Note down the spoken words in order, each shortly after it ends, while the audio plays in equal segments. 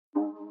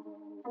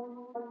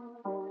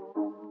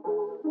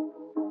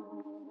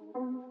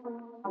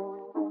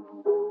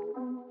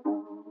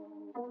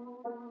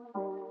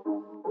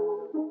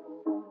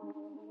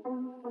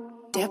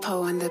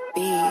Dippo on the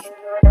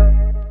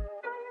beat.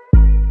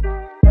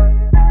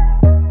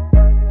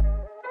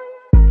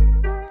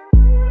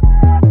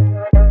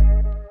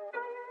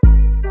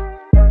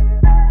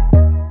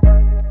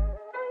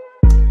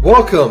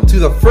 Welcome to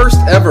the first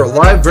ever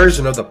live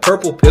version of the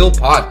Purple Pill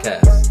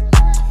Podcast.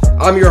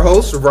 I'm your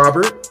host,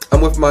 Robert.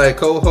 I'm with my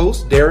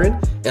co-host,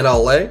 Darren and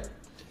LA.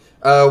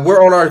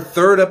 We're on our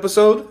third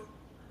episode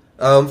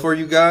for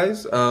you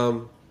guys.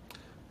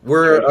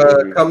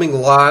 We're coming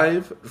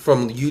live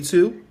from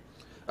YouTube.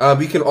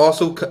 You can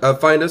also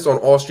find us on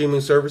all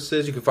streaming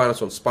services. You can find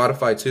us on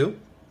Spotify too.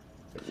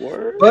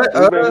 Word. But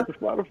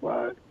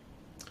Spotify.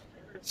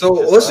 So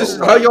let's just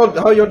how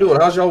y'all doing?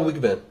 How's y'all week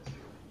been?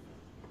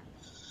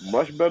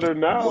 Much better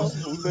now.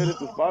 We made it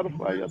to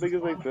Spotify. Y'all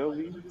niggas ain't feel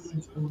me.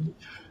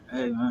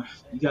 Hey man,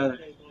 you gotta.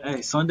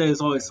 Hey, Sunday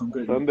is always some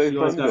good Sunday,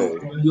 news. Sunday.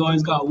 You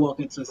always gotta walk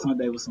into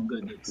Sunday with some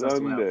good news.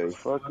 Sunday,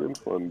 fucking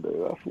Sunday.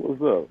 That's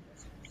what's up.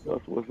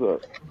 That's what's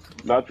up.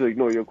 Not to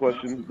ignore your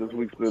questions. This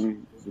week's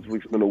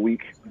been a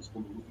week.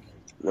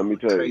 Let me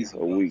tell you,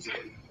 a week.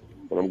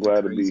 But I'm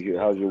glad to be here.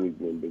 How's your week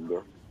been, big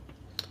girl?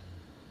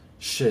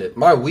 Shit,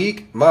 my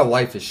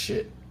life is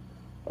shit.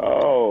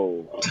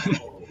 Oh.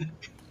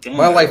 Damn,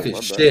 my life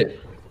is shit.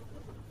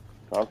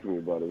 Talk to me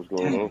about it. What's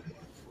going on?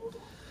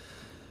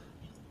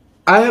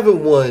 I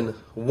haven't won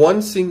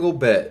one single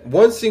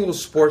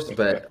sports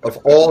bet of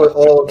all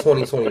of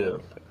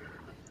 2021.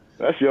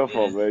 That's your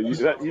fault, man. You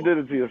did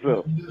it to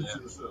yourself.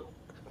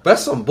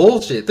 That's some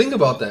bullshit. Think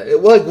about that.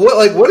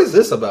 What is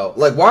this about?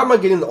 Like, why am I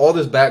getting all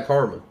this bad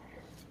karma?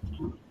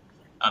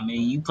 I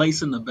mean, you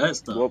placing the bets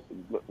though.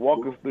 Well,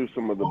 walk us through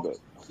some of the bets.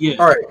 Yeah.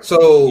 All right,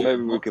 so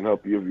Maybe we can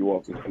help you if you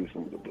walk us through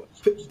some of the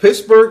bets.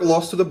 Pittsburgh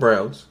lost to the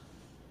Browns.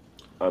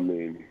 I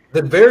mean,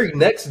 the very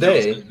next That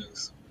was day, good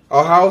news.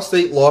 Ohio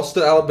State lost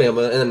to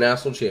Alabama in the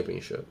national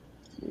championship.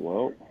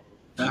 well,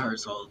 That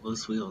hurts all of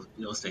us. We'll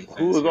stay fans.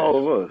 who is all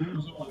of us?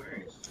 All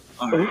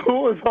right.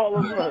 Who is all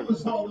of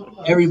us?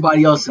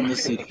 Everybody else in the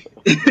city.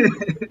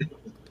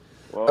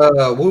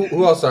 Well,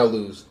 Who else did I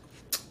lose?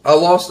 I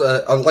lost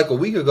like a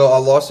week ago. I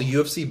lost a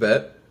UFC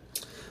bet.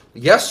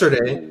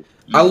 Yesterday,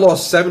 I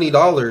lost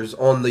 $70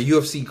 on the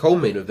UFC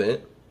co-main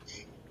event.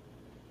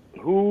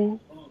 who?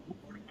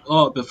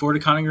 Oh, before the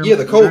Conor. Yeah,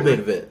 the co-main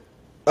event.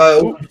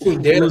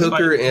 Between Dan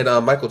Hooker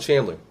and Michael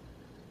Chandler.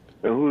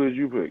 And who did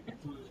you pick?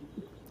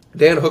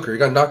 Dan Hooker, he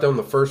got knocked out in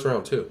the first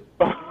round too.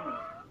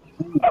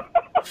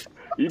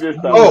 You just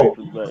started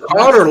making that.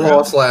 Conor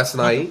lost last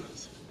night.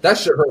 That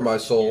shit hurt my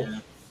soul.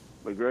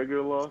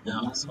 McGregor lost. Yeah,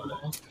 I saw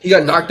that. He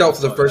got knocked out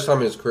for the first time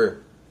in his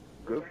career.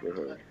 Good for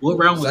her. What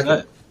round was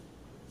Second.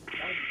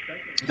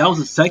 that? That was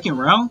the second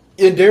round.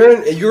 And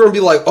Darren, you're gonna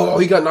be like, "Oh,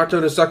 he got knocked out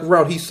in the second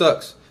round. He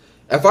sucks."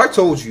 If I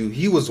told you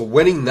he was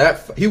winning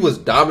he was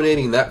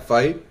dominating that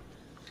fight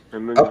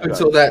And then up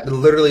until that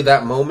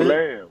moment.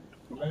 Blam.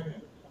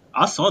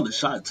 I saw the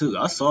shot too.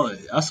 I saw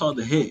it. I saw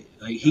the hit.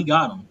 Like he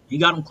got him. He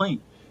got him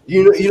clean.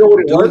 You know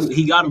what it was?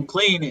 He got him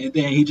clean, and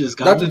then he just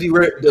got Not to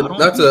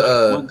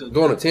him.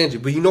 go on a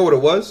tangent, but you know what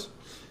it was?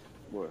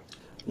 What?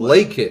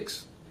 Leg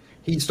kicks.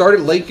 He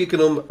started leg kicking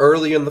them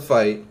early in the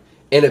fight,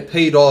 and it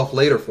paid off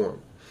later for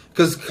him.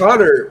 Because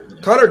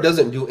Conor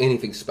doesn't do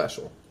anything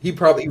special. He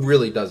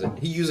really doesn't.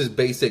 He uses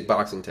basic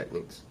boxing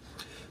techniques,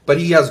 but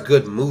he has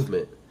good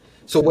movement.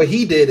 So what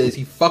he did is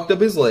he fucked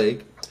up his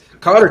leg.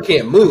 Conor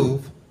can't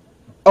move.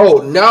 Oh,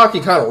 now I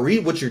can kind of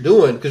read what you're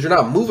doing because you're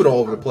not moving all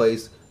over the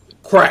place.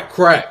 Crack,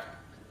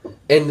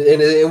 and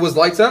it was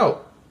lights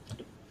out.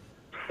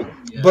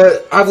 Yeah.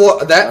 But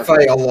that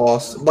fight I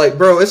lost. Like,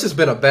 bro, it's just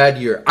been a bad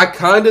year. I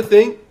kind of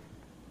think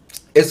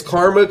it's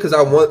karma because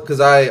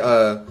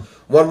I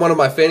won one of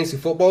my fantasy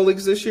football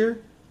leagues this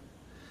year.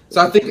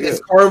 So I think it's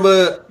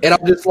karma, and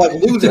I'm just like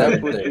losing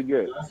That's what you everything.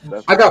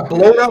 get. I got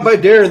blown out by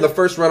Darren in the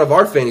first round of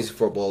our fantasy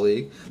football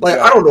league. Like,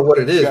 I don't know what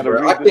it is,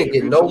 bro. I can't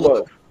get no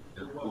love.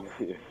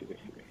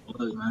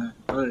 Look, man.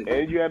 Look.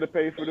 And you had to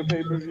pay for the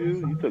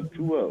pay-per-view. You took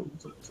 2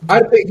 L's.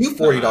 I paid you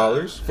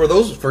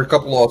 $40 for a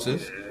couple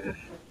losses.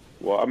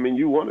 Well, I mean,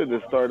 you wanted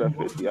to start at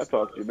 50. I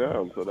talked you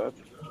down, so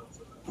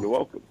you're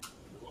welcome.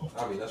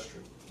 I mean, that's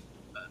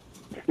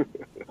true.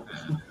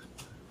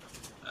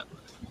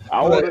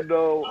 I want to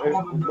know if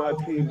my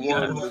team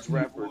won this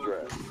rapper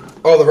draft.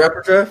 Oh, the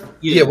rapper draft?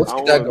 Yeah. Yeah, let's I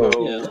get that wanna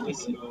going. know- Yeah, let me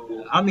see.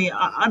 I mean,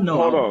 I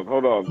know.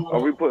 Hold on.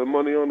 Are we putting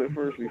money on it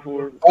first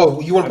before? Oh,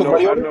 you want to put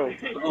money on it? know.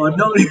 Oh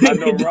no,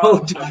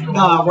 Rob.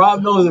 Nah,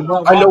 Rob knows it.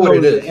 Rob I know what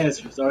knows it is. the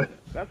answer. Sorry.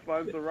 That's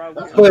fine. So Rob,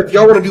 But if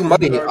y'all want to do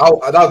money,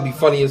 that would be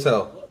funny as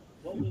hell.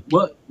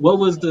 What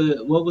was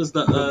the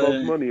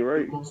most money,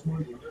 right?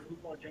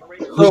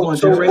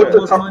 So what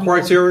the top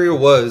criteria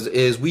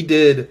is we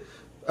did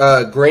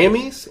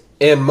Grammys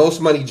and most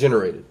money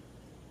generated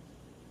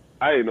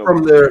I didn't know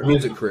from their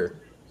music career.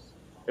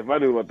 If I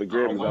knew about the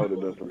Grammys, I would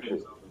have done some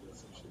shit.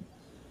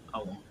 I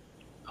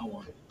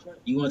want.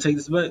 You want to take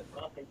this bet?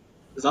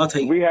 Cause I'll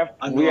take. We have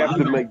I to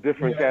know. make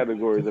different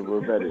categories if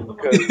we're betting.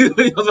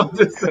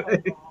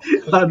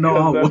 I know.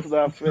 I Because want. that's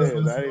not fair. I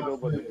didn't know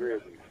about the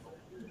Grammys.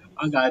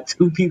 I got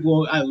 2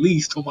 people at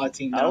least on my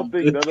team I now. don't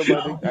think none of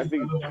my. I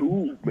think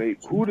 2, mate.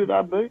 Who did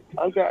I make?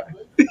 I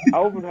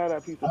even had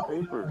that piece of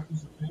paper.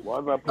 Why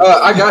did I put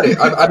that? I got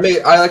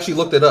it. I actually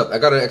looked it up. I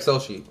got an Excel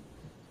sheet.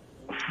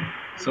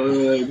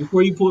 So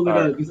before you pull it All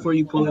up,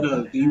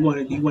 right. do you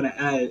want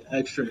to add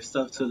extra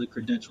stuff to the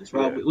credentials,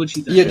 Rob? Yeah. What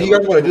you think? Yeah, do you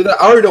guys want to do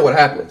that? I already know what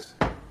happens.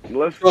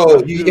 Let's. So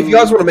let's if do- you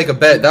guys want to make a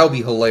bet, that would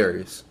be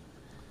hilarious.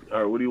 All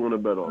right. What do you want to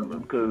bet on?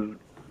 Because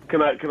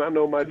can I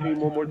know my team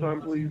one more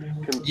time, please?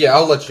 Yeah,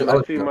 I'll let you. Can I'll I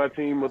let see you know. my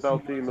team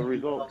without seeing the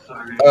results?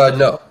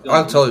 No,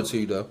 I'll tell it to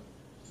you though.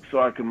 So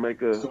I can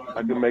make a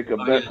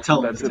yeah, bet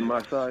tell that's us. in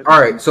my side. All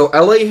right, so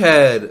LA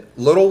had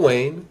Lil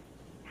Wayne,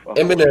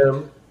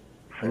 Eminem,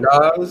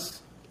 Nas,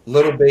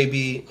 Little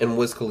Baby, and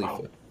Wiz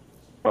Khalifa.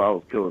 Oh, I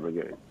was killing the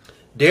game. 'Cause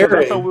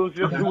I thought Darren, we was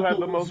just who had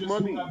the most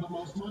money.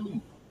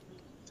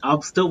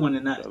 I'm still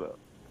winning that. Shut up.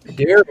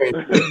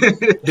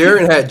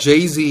 Darren had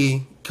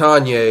Jay-Z,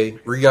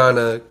 Kanye,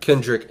 Rihanna,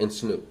 Kendrick, and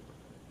Snoop.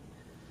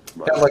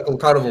 Had like a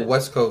kind of a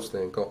West Coast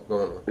thing going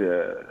on.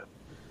 Yeah.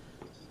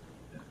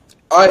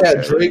 I had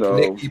Okay, Drake, so-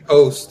 Nicki,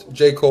 Post,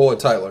 J. Cole, and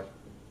Tyler.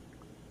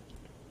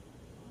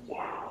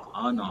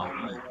 I don't know.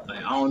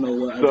 I don't know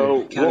what. So other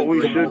what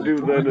we category- should do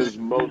then is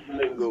most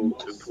singles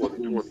in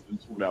 2020.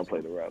 Now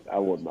playing around. I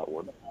won that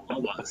one. I'm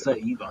about to say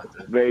you got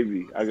that.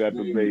 Baby, I got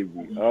the baby.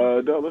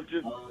 No, let's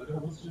just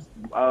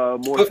more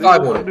Put singles.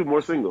 5 on I'll it. do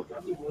more singles.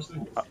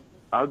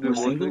 I'll do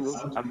More more singles?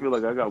 singles. I feel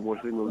like I got more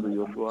singles than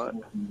your squad.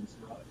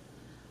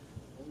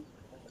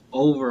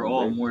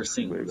 Overall, Maybe. more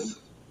singles.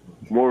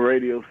 More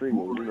radio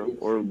singles,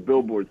 or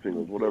Billboard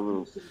singles,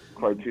 whatever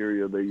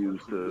criteria they use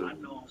to.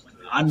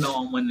 I know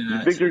I'm winning You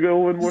that. think you're gonna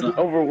win more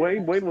over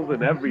Wayne? Wayne was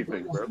in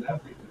everything, bro.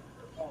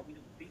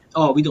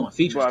 Oh, we doing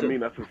features But I too. mean,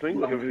 that's a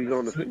single. If he's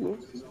on the single,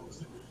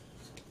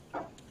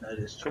 That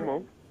is true. come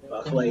on.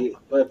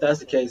 But if that's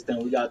the case, then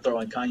we gotta throw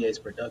in Kanye's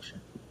production.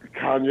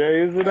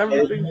 Kanye is in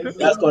everything too.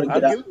 That's gonna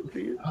get I'll out. give it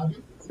to you.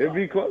 It'd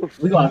be close.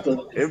 We gonna have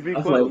to. It'd be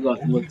I feel like close. we gonna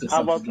have to look this How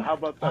up about again.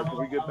 that? Can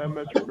we get that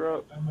metric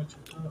up?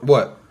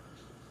 What?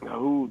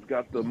 Who's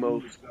got the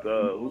most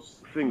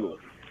singles?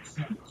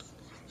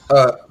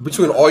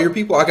 Between all your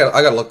people, I got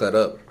to look that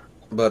up.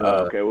 But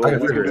Okay, I well, can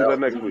we figure can it do out. that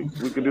next week.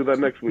 We can do that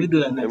next week. do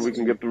that next and we week.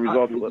 can get the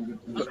results.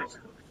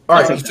 All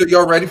right, so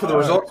y'all ready for the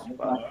results?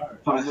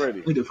 I'm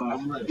ready. We do 5.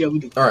 Yeah, we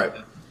do 5. All right.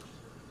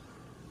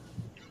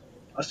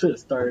 I should have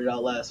started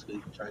out last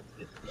week and tried to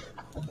get.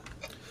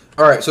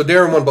 All right, so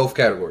Darren won both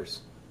categories.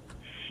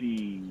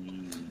 She.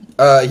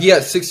 He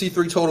had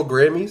 63 total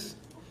Grammys,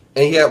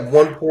 and he had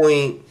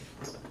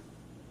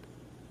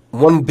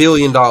 $1.1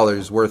 billion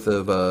worth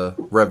of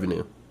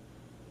revenue.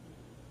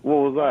 What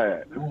was I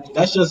at?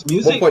 That's just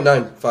music.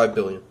 1.95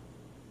 billion.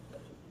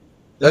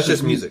 That's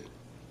just music.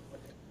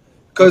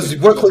 Because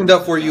what cleaned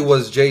up for you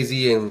was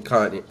Jay-Z and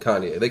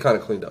Kanye. They kind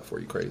of cleaned up for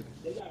you, crazy.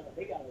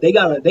 They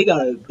got a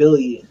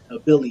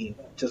billion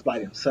just by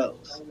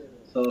themselves.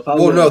 So if I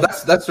Well, were- no,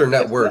 that's their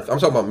net worth. I'm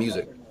talking about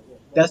music.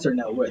 that's their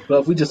net worth. But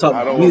if we just talk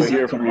I about don't wanna hear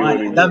music, from you combining,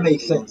 anymore. that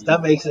makes sense.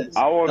 That makes sense.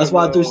 I want That's to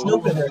why I know threw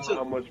Snoop in there too.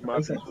 how much my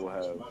Makes sense. people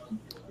have.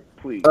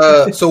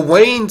 Please. So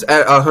Wayne's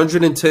at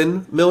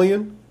 110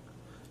 million.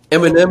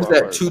 Eminem's Oh, my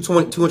at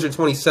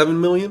 227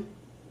 million.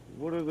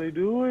 What are they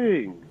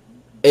doing?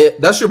 And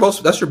that's your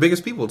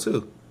biggest people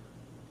too.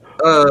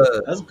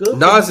 That's good.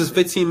 Nas is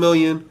 15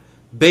 million.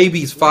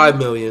 Baby's 5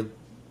 million.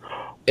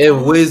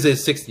 And Wiz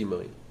is 60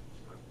 million.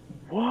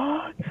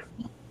 What?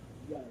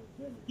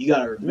 You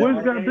gotta Wiz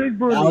remember got big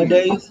money.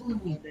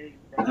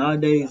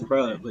 nowadays,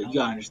 bro. But you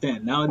gotta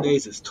understand,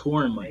 nowadays it's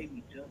touring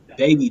money. Lil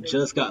Baby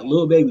just got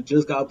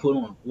put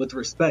on. With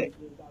respect,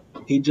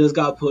 he just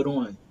got put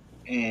on,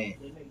 and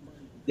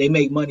they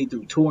make money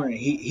through touring.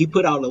 He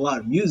put out a lot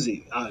of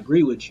music. I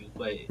agree with you,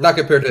 but Not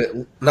compared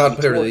to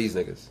these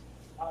niggas.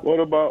 What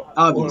about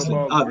obviously,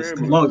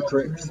 Grammy? longer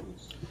careers.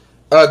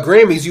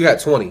 Grammys, you had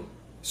 20.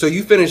 So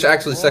you finished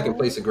actually second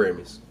place at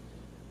Grammys.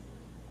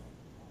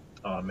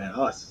 Oh man,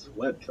 I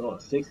swept y'all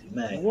 60,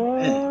 man. What?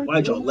 Man,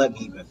 why'd y'all let me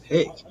even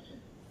pick?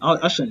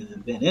 I shouldn't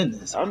have been in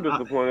this. I'm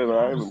disappointed that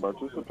I even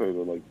participated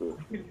like this.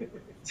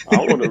 I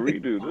want to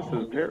redo. This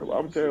is terrible.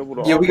 I'm terrible.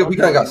 To Yeah, all we my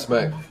kind of got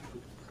friends. smacked.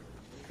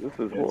 This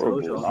is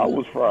horrible. I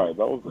was fried.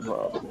 That was the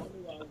problem.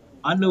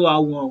 I knew I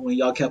won when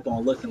y'all kept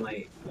on looking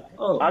like,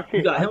 oh, I you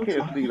can't. got I him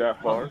can't too? see that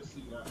far.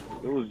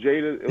 It was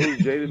jaded. It was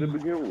jaded to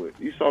begin with.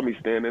 You saw me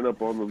standing up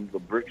on the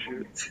brick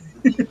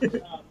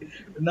shit,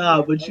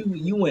 Nah, but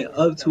you went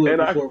up to it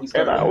and before we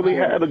started. I only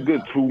had a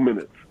good 2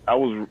 minutes. I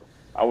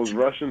was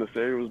rushing. The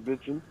Sarah was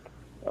bitching.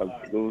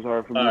 It was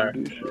hard for me to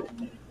do shit.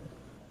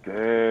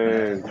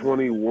 Dang,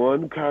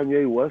 21.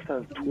 Kanye West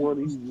has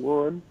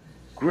 21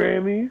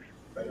 Grammys.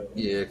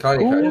 Yeah,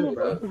 Kanye Who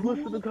got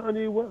listen to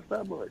Kanye West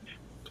that much?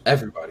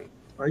 everybody.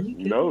 Are you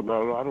kidding? No,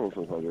 I don't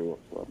listen to Kanye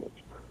West that much.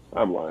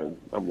 I'm lying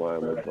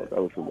like fuck. I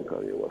listen to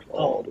Kanye West Oh,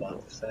 all I'm the time.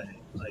 about to say.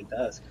 Like,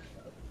 that's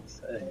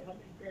insane.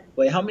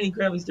 Wait, how many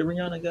Grammys did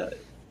Rihanna got?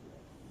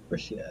 Where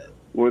she at?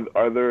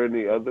 Are there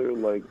any other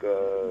like?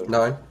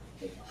 9.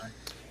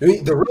 I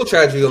mean, the real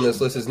tragedy on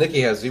this list is Nicki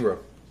has 0.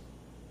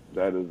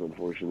 That is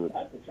unfortunate.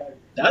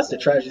 That's the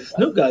tragedy.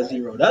 Snoop got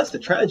 0. That's the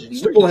tragedy.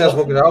 Snoop only has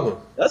one good album.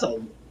 That's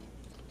a.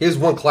 He has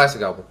one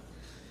classic album.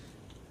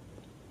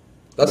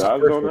 That's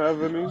Nas don't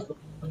have any.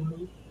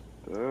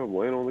 Damn,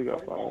 Wayne only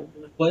got 5.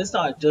 But it's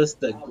not just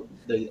the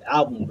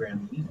album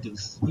Grammy.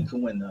 You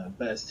can win the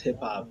best hip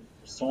hop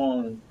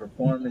song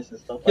performance and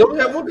stuff. He like only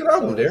that. had one good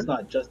album, So there. it's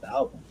not just the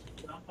album.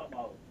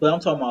 But I'm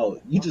talking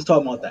about you just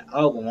talking about the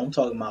album. I'm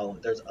talking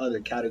about there's other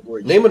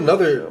categories. Name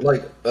another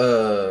like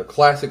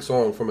classic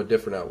song from a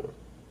different album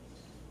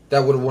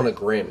that would have won a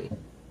Grammy.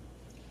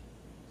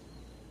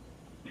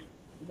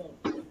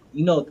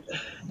 You know,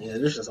 yeah,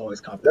 there's just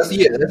always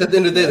competition. That's at the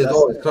end of the day, there's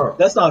always comp.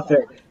 That's not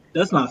fair.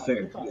 That's not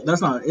fair.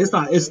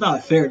 It's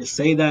not fair to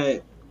say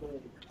that.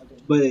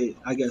 But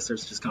I guess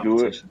there's just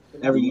competition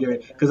every year.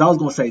 Because I was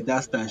gonna say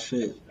that's that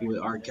shit with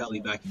R. Kelly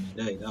back in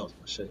the day. That was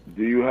my shit.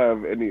 Do you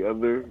have any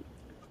other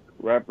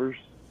rappers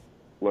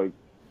like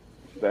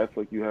stats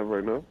like you have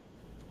right now?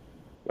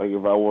 Like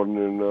if I wanted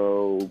to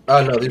know.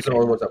 Oh no, these are the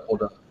only ones I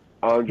pulled up.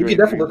 Andre, You can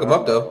definitely look them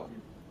up though,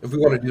 if we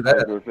want to do I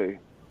was that.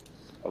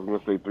 gonna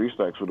say 3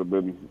 Stacks would have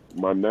been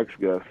my next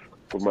guess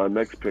for my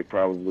next pick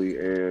probably,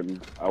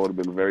 and I would have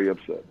been very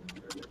upset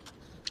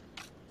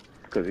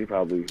because he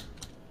probably.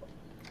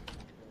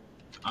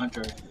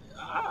 Andre.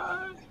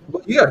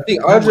 But you gotta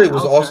think, Andre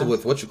was also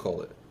with what you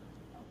call it.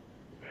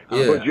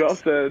 Yeah, But y'all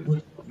said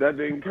that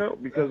didn't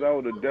count because I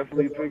would have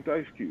definitely picked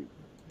Ice Cube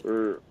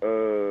or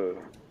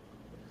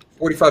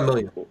 45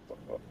 million.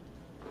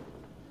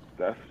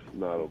 That's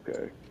not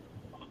okay.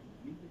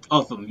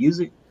 Oh, for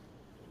music?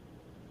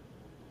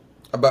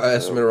 About I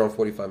estimate around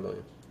 45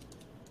 million.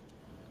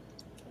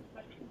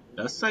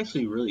 That's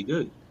actually really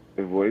good.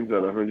 If Wayne's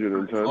at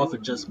 110, Off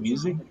of just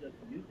music?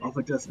 Off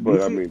of just but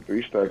music? I mean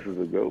 3 Stacks is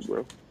a go,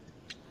 bro.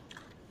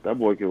 That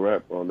boy can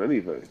rap on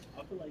anything.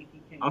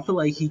 I feel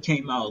like he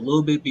came out a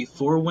little bit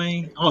before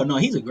Wayne. Oh no,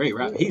 he's a great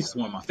rapper. He's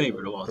one of my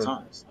favorite of all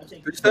times.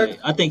 3 Stacks?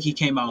 I think he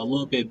came out a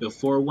little bit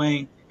before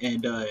Wayne,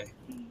 and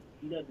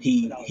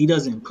he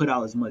doesn't put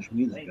out as much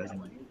music as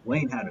Wayne.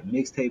 Wayne had a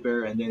mixtape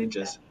era, and then it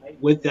just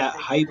with that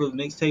hype of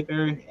mixtape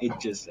era, it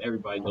just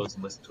everybody goes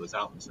and listens to his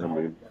albums. I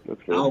mean,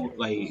 that's I fair. don't,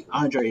 like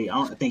Andre,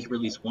 I think he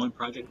released one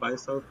project by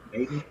himself,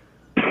 maybe.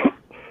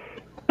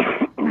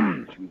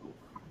 Excuse me.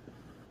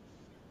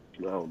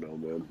 I don't know,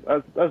 man.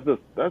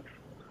 That's.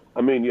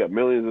 I mean, yeah,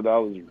 millions of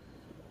dollars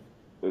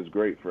is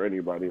great for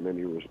anybody in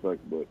any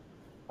respect, but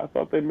I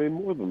thought they made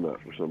more than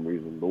that for some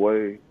reason. The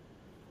way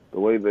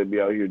they'd be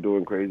out here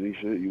doing crazy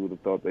shit, you would have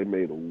thought they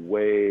made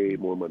way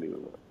more money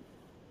than that.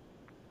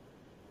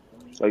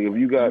 Like if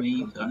you got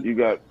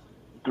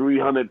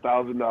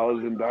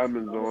 $300,000 in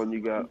diamonds on, you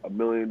got $1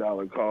 million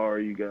car,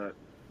 you got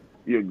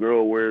your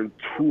girl wearing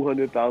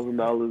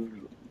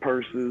 $200,000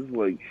 purses,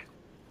 like.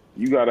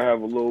 You got to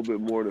have a little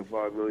bit more than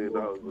 $5 million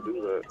to do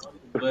that.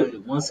 But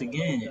once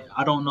again,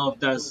 I don't know if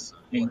that's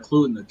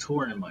including the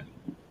touring money.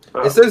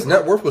 It says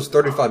net worth was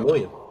 35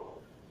 million.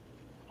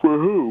 For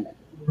who?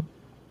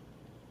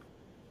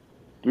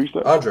 3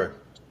 Stacks? Andre.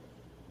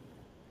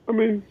 I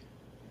mean,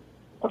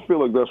 I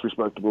feel like that's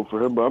respectable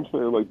for him, but I'm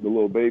saying like the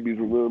little babies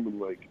in them and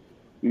like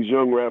these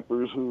young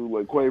rappers who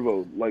like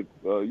Quavo, like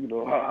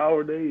how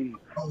are they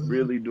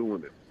really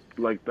doing it?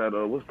 Like that,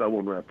 what's that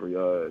one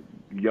rapper?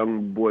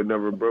 Young Boy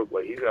Never Broke.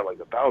 Like he's got like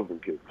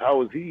 1,000 kids.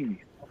 How is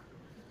he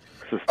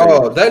sustained?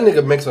 Oh, that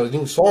nigga makes a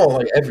new song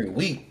like every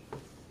week.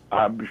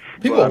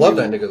 People love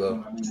that nigga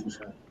though.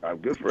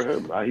 Good for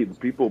him.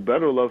 People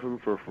better love him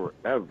for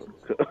forever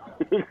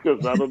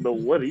because I don't know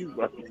what he's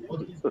like.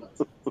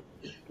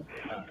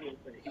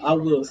 I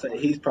will say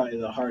he's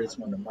probably the hardest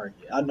one to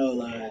market. I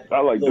know, I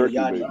like Lil Dirty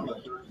Yachty,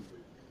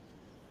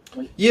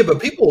 Baby. Yeah, but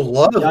people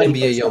love Yachty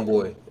NBA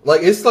YoungBoy.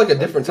 Like it's like a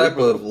different type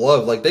of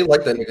love. Like they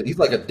like that nigga. He's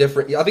like a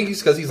different. I think he's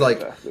because he's like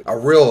a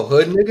real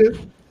hood nigga,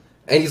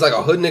 and he's like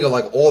a hood nigga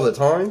like all the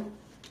time.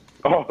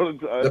 All the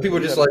time. The people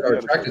just like are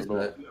attracted to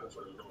that.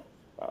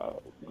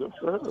 Good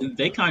for him.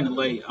 they kind of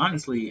like,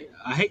 honestly,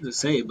 I hate to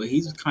say it, but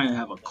he's kind of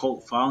have a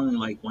cult following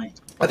like Wayne.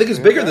 I think it's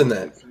bigger than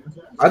that.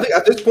 I think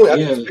at this point, I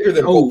think it's bigger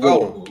than a cult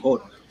following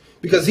Hold on.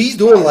 because he's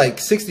doing like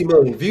 60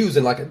 million views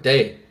in like a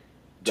day,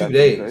 2 That's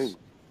days. insane.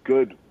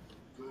 Good.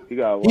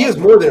 He is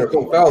more than a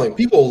cult following.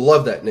 People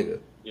love that nigga.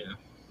 Yeah.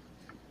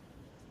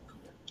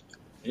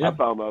 I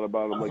found out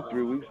about him like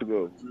 3 weeks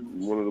ago.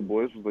 One of the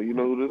boys was like, "You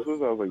know who this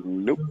is?" I was like,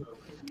 "Nope."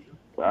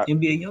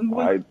 NBA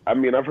YoungBoy. I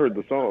mean, I've heard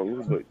the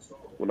songs, but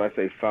when I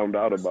say found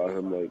out about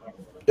him, like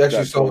You actually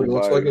got saw what he told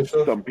looks by like and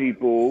stuff. some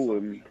people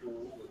and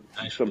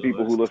some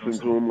people who listen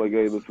to him, like,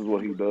 "Hey, this is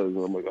what he does,"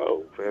 and I'm like,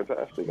 "Oh,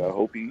 fantastic! I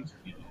hope he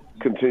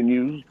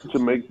continues to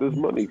make this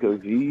money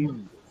because he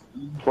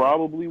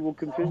probably will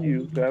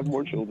continue to have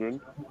more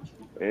children."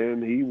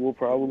 And he will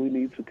probably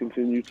need to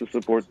continue to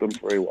support them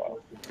for a while.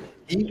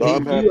 So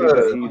I'm happy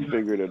that he's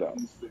figured it out.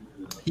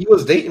 He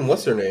was dating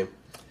what's her name?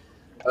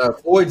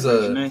 Floyd's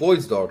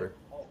daughter.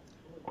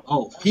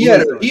 Oh, He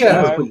had her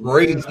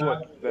crazy.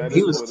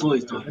 He was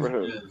Floyd's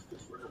daughter. Yeah.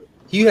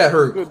 He had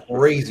her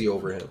crazy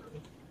over him.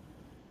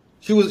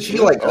 She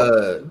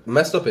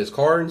messed up his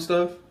car and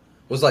stuff.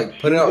 Was like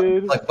putting out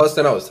like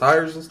busting out his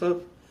tires and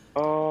stuff.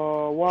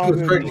 Oh, She why, was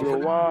baby pregnant.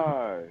 girl?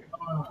 Why?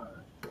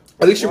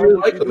 I think she Why really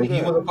would liked she him, do and he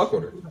that? wasn't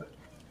fucking with her.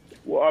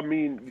 Well, I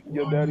mean,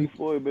 your daddy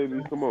Floyd,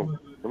 baby. Come on.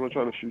 I'm not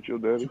trying to shoot your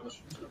daddy.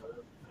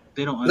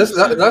 They don't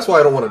understand. That's why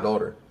I don't want a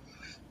daughter.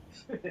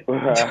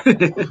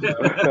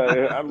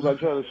 I'm not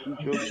trying to shoot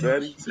your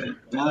daddy.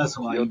 That's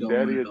why Your you don't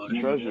want daddy a a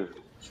daughter. treasure.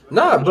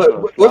 Nah, I'm just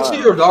trying to but let's say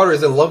slide. your daughter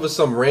is in love with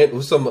some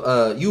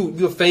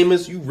you're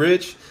famous, you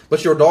rich,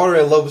 but your daughter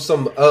in love with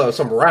some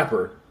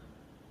rapper,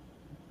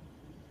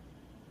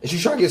 and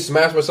she's trying to get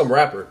smashed by some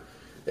rapper.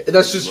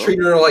 That's just Well,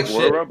 treating her like wear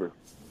shit. rubber.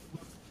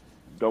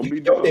 Don't You be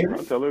can go dumb.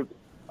 there.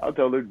 I'll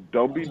tell her,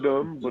 don't be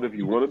dumb. But if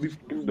you want to be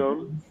fucking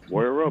dumb,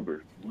 wear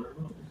rubber.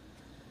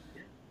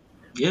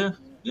 Yeah.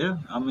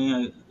 I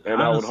mean,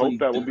 And I would hope honestly,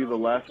 that will be the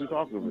last we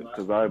talk of it,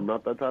 because I'm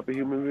not that type of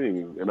human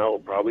being, and I will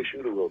probably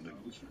shoot a real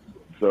nigga.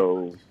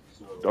 So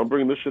don't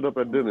bring this shit up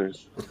at dinner.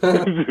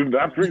 Do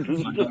not bring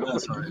this I shit know up.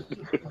 that's right.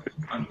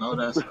 I know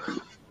that's right.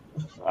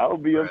 I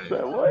would be Right.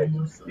 upset. What?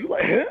 You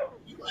like him?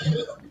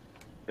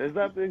 Is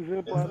that the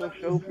example I've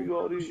shown for you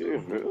all these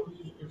years, man?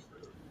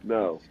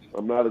 No,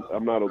 I'm not.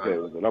 I'm not okay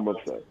with it. I'm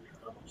upset.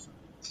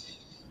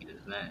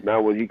 Man.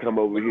 Now when he come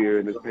over here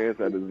and his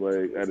pants at his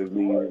leg, at his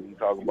knees, and he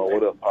talking about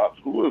what up, pops?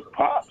 Who is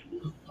pops?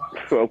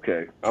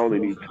 Okay, I only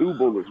need 2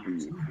 bullets for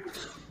you.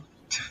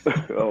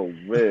 Oh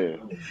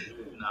man.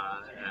 Nah,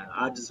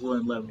 I just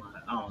wouldn't let my.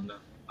 I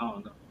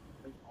don't know.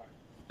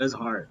 That's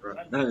hard, bro.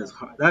 That is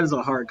hard. That is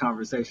a hard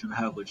conversation to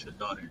have with your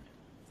daughter.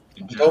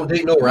 Don't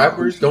date no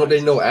rappers. Don't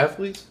date no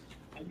athletes.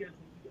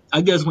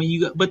 I guess when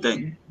you got, but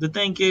the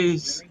thing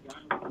is,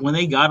 when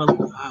they got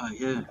a,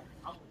 yeah,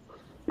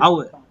 I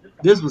would.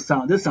 This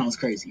sounds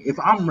crazy. If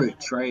I'm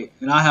rich, right,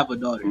 and I have a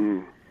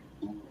daughter,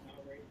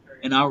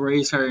 and I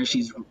raise her, and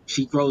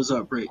she grows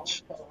up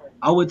rich,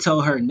 I would tell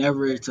her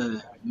never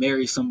to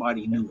marry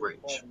somebody new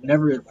rich,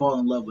 never to fall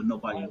in love with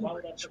nobody new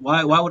rich.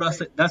 Why would I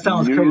say that?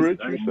 Sounds New crazy. rich,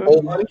 Right? you Old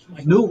said? money.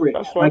 New rich,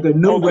 That's fine. like a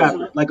new Okay.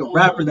 rapper, like a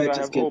rapper You that gotta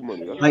just have get old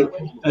money. That's like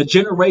fine. a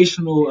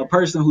generational, a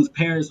person whose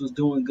parents was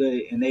doing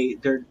good and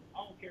they're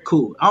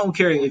cool. I don't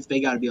care if they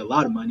got to be a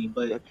lot of money,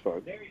 but That's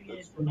fine.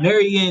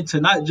 marry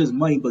into not just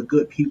money but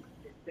good people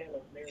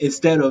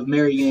instead of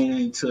marrying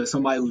into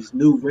somebody who's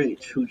new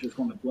rich who just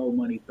want to blow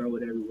money, throw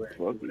it everywhere.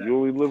 Fuck it. You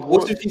only live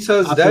What once. if he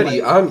says, I feel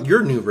 "Daddy, like-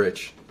 you're new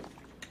rich"?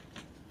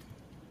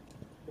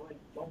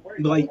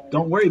 Like,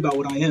 don't worry about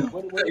what I am.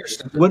 You're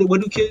stupid.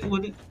 What do kids?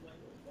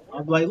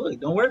 I'm like, look,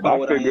 don't worry about I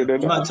what I figured am.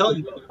 it I'm out. not telling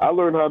you. I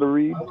learned how to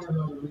read.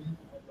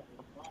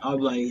 I'm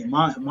like,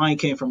 mine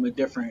came from a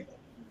different.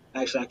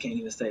 Actually, I can't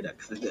even say that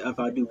because if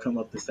I do come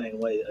up the same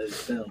way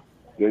as them,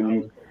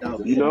 Then that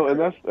would be you know, and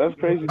incorrect. that's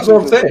crazy. That's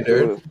what I'm saying,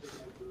 because, dude.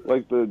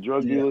 Like the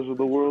drug Yeah. dealers of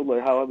the world,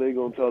 like how are they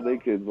gonna tell their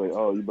kids like,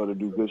 oh, you better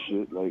do good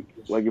shit? Like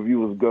if you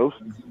was Ghost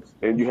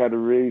and you had to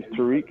raise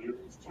Tariq,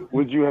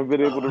 would you have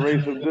been able to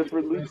raise him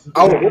differently?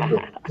 I would whoop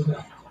him.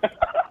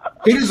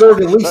 He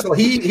deserved at least.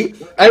 He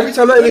every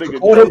time that That nigga nigga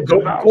called him,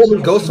 choked him out. called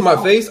me ghost to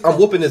my face, I'm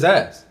whooping his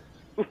ass.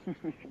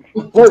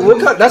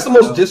 What kind, that's the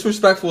most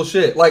disrespectful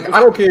shit. Like, I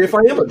don't care if I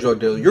am a drug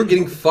dealer. You're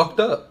getting fucked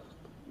up.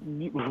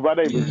 My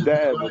name is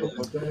Dad.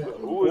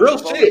 Who is Real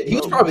this shit. He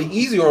was fucking probably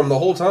easy on him the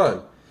whole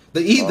time.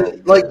 Oh.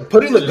 Like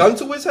putting the gun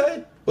to his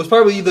head was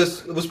probably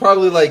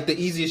like the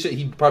easiest shit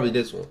he probably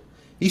did to him.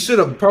 He should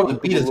have probably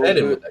beat his head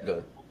in with that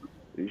gun.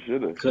 He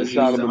should have. Because He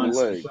shot he's him in the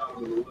honestly,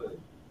 leg.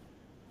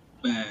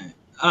 man,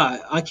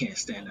 I can't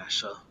stand that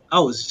show. I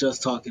was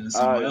just talking to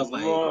somebody. I was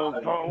like,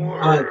 love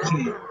Power. I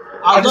can't.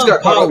 I I just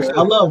love got caught up. Power.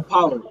 I love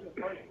Power.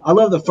 I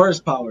love the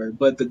first Power,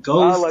 but the I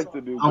Ghost. like to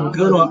do. I'm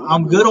good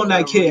on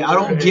that kid. I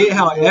don't get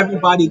how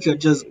everybody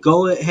could just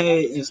go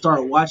ahead and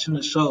start watching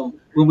the show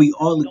when we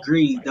all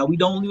agree that we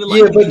don't even like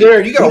Yeah, the but kid.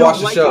 Darren, you gotta We don't watch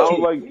the like show. I don't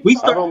kid. like. We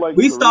I don't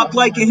like. stopped Tariq.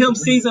 liking him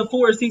season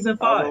 4, season I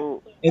 5,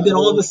 don't. and then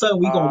all of a sudden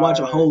we gonna watch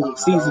a whole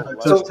season I of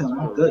don't just him. I'm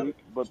like good. Tariq,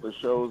 but the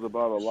show's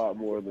about a lot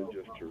more than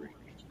just Tariq.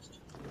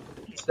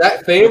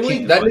 That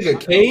family, that nigga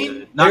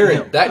Kane, Not Darren,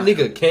 him. that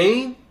nigga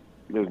Kane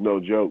There's no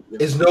joke.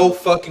 is no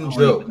fucking I don't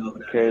joke. even know who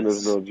that Kane is.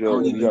 is no I joke.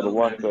 don't You even gotta know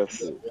watch who that is.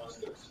 shit.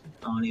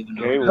 I don't even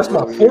know. Kane who was That's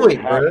my over here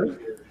point, happy. bro.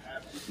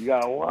 You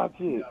gotta watch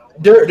it.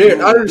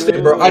 Darren, I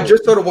understand, bro. I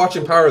just started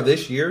watching Power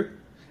this year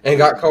and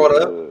got caught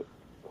up.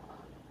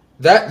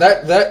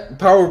 That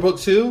Power Book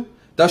 2,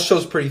 that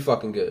show's pretty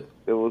fucking good.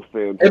 It was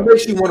It fantastic.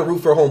 makes you want to root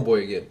for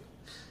Homeboy again.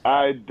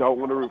 I don't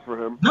want to root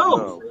for him.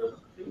 No.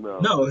 No.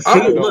 No, see, I'm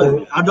rooting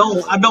look, for I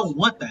don't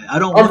want that. I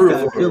don't I'm want rooting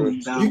that for feeling.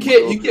 him. That You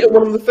can't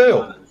want him to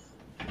fail.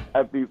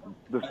 At the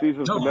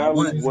season No, I finale,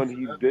 want- when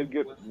he did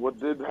get what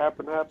did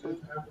happen,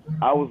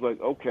 I was like,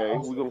 okay,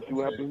 we're gonna see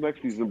what happens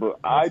next season. But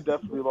I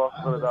definitely lost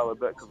a $100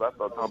 bet because I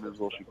thought Tommy was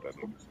gonna shoot that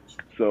nigga.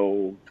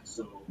 So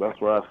that's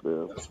where I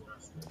stand.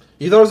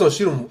 You thought I was gonna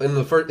shoot him in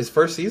his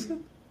first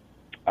season?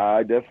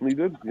 I definitely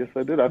did. Yes,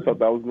 I did. I thought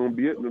that was gonna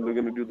be it, and then they're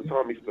gonna do the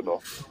Tommy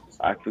spinoff.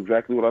 That's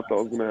exactly what I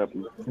thought was gonna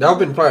happen. That would have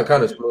been probably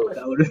kind of smooth.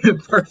 That would have been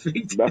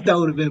perfect. That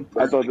would have been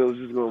I perfect. thought they was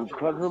just gonna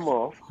cut him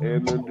off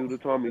and then do the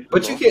Tommy spinoff.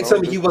 But you can't tell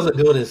me he wasn't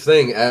doing his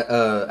thing at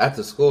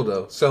the school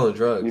though, selling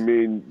drugs. You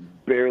mean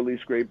barely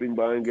scraping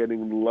by and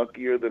getting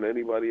luckier than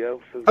anybody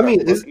else? I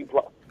mean,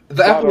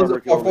 The apple Cloud was Armor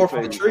can far only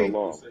from the save you so tree.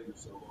 long.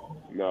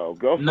 No,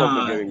 Ghost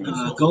Nah, wasn't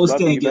getting Ghost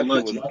lucky. didn't get That shit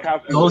lucky. was Ghost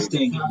calculated.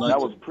 didn't get That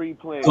lucky. was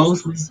pre-planned.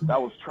 Ghost was.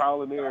 That was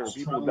trial and error.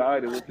 People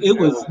died and went to It jail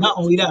was over not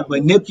it. only that,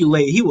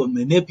 manipulate. He would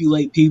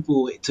manipulate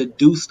people to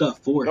do stuff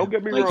for Don't him.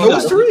 get me Like wrong. you So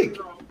was got. Tariq.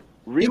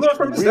 He Reek, learned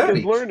from his Reek is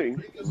daddy.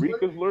 learning. Reek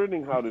is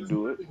learning how to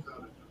do it,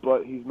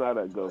 but he's not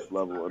at Ghost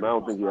level, and I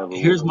don't think he ever will.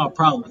 Here's my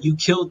problem. You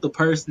killed the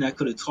person that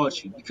could have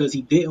taught you because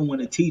he didn't want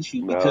to teach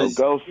you. No, Because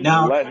Ghost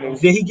now, let him.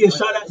 did he get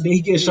shot at? Did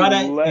he get shot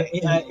at let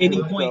any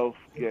point? himself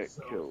get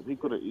killed. He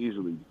could have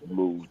easily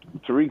moved.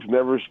 Tariq's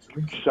never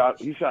shot.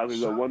 He shot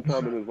me one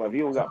time in his life. He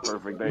don't got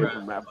perfect aim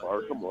from that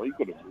far. Come on, he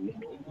could have moved.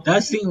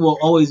 That scene will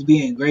always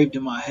be engraved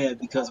in my head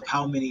because of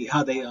how they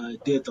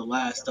did the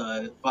last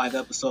 5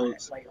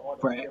 episodes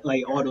for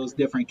like all those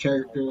different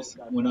characters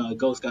when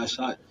Ghost got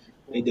shot.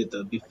 They did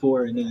the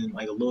before and then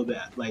like a little bit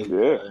like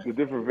The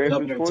different vantage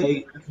Governor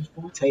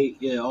points. Tate,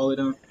 yeah, all of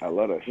them. I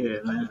love that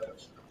shit. Yeah, man.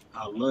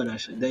 I love that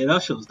shit.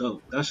 That shit was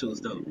dope. That shit was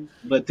dope.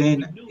 But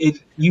then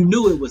you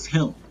knew it was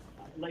him.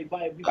 Like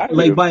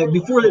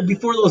before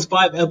those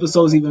 5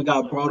 episodes even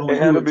got brought on,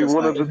 It had to be just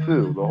one like, of the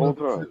two the whole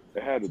time.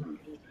 It had to be.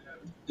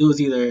 It was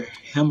either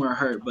him or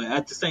her. But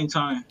at the same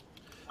time,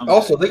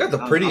 Also, they got the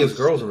prettiest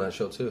girls on that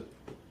show too.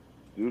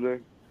 Do they?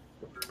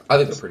 I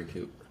think they're pretty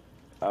cute.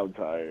 I'm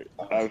tired.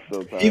 I'm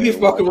so tired. He be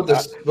fucking with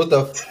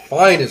the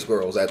finest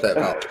girls at that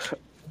college.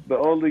 The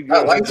only That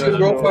girl. light skinned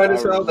girl fine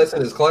as hell that's in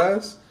his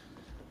class.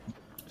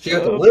 She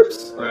got the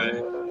lips.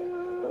 right.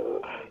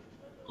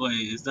 Wait,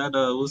 is that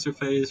what's her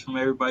face from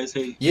Everybody's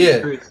Hate? Yeah.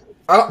 Chris?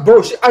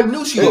 Bro, I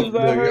knew she looked Is that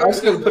familiar. her? I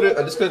just couldn't put it.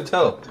 I just couldn't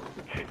tell.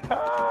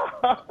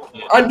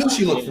 I knew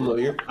she looked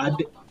familiar.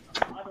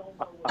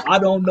 I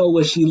don't know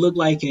what she looked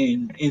like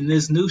in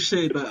this new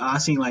shit, but I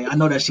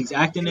know that she's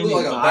acting She in it.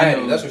 looked like a But I baddie.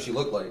 know, That's what she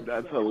looked like.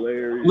 That's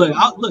hilarious.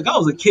 look, I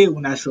was a kid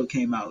when that show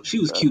came out. She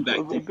was cute back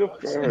That's then, good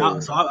for and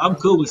her. so I'm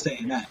cool with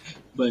saying that.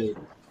 But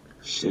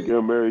shit,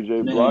 Girl Mary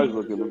J. Man. Blige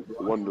looking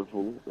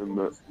wonderful in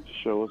that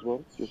show as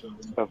well. Just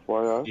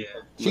FYI. yeah,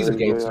 She's a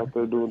Mary J. gangster. out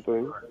there doing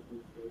things.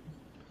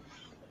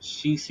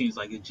 she seems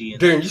like a G.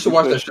 Darren, you should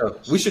watch that show.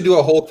 We should do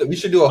a whole. We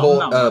should do a whole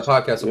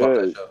podcast about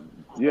that show.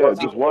 Yeah,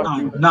 just watch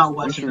I'm you. not We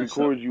watching should that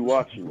record you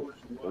watching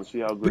it and see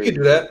how We great. could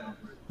do that.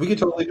 We could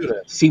totally do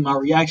that. See my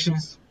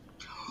reactions.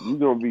 You're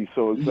gonna be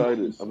so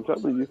excited. I'm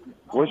telling you.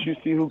 Once you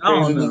see who I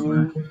don't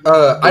Kanan know.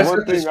 is, I one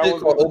sent this thing I shit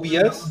was- called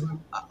OBS.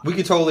 We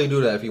could totally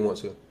do that if you want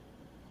to.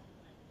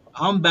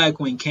 I'm back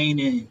when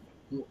Kanan,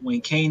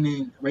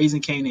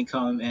 Raising Kanan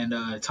come and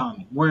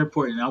Tommy. More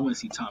important, I want to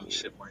see Tommy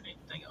shit more than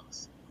anything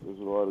else. there's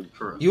a lot of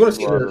For real. You want to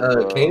see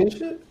the Kanan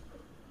shit?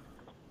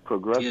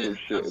 progressive Yeah,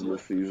 shit in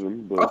this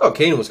season, I but thought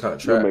Kanan was kind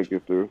of we'll trash. make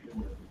it through.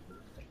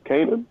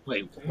 Kanan?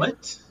 Wait,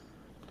 what?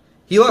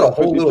 He let a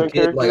whole 50 little Cent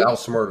kid like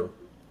character? outsmart him.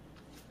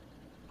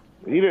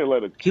 He didn't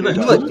let a He kid let-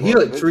 outsmart He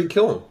let him. Tariq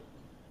kill him.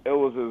 It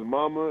was his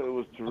mama, it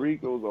was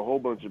Tariq, it was a whole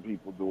bunch of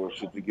people doing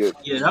shit to get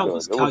Yeah, shit that done.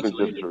 was It wasn't just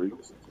calculated.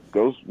 Tariq.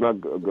 Ghost,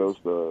 not Ghost,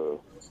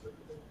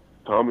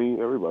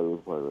 Tommy, everybody was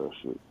part of that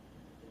shit.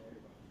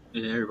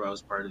 Yeah, everybody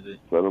was part of it.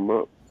 Set him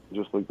up,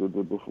 just like they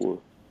did before.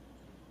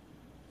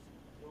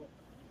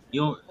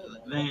 You know,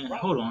 man,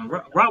 hold on.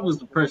 Rob was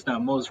the person I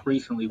most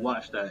recently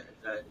watched that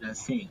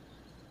scene.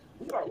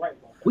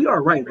 We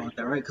are right about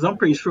that, right? Because I'm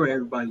pretty sure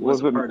everybody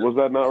was a part of Was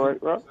that not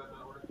right, Rob?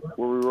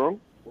 Were we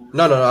wrong?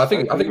 No. I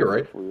think you're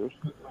right.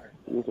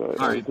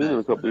 I haven't seen it in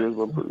a couple years,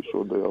 but I'm pretty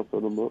sure they all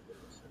set him up.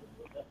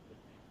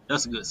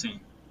 That's a good scene.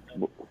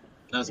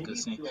 That's a good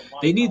scene.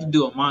 They need to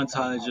do a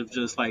montage of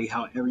just like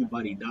how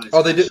everybody dies.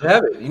 Oh, they didn't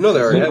have it. You know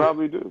they already They have it.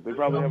 probably do. They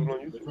probably have it on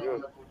YouTube.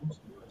 Yeah.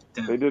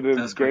 Damn, They did it in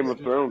that's Game crazy. of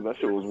Thrones. That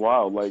shit was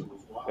wild. Like,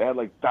 they had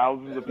like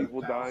thousands of people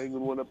dying in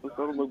one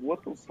episode. I'm like,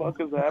 what the fuck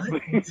is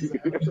happening?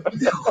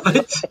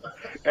 What?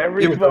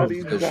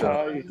 Everybody's Game of Thrones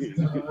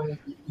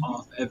dying.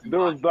 Off There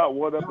everybody. was not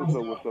one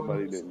episode where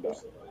somebody didn't die.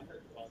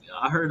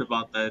 I heard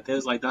about that.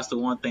 There's like that's the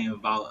one thing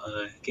about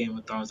Game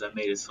of Thrones that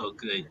made it so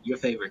good. Your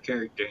favorite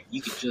character,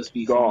 you could just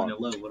be Gone. falling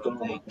in love with them.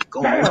 Like,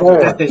 Oh,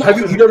 gone. have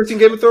you never seen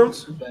Game of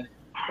Thrones?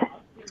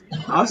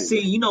 I've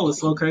seen, you know, what's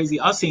so crazy.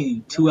 I've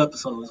seen 2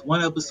 episodes.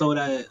 One episode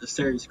at a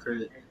series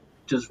crib,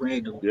 just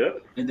random. Yeah.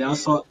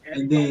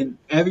 And then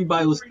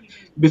everybody was,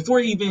 before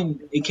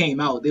even it came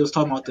out, they was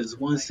talking about this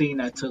one scene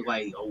that took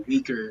like a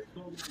week or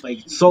like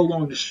so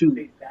long to shoot,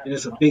 and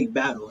it's a big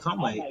battle. So I'm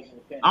like,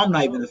 I'm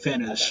not even a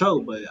fan of the show,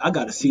 but I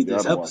got to see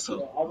this Gotta watch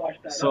episode.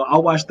 So I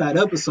watched that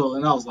episode,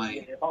 and I was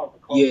like,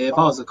 yeah, if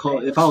I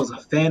was a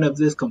fan of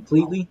this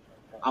completely,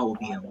 I would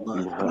be in love.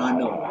 And I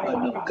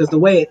know, because the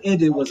way it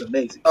ended was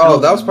amazing. Oh,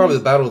 that was probably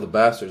the Battle of the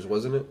Bastards,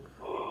 wasn't it?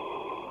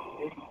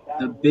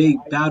 the big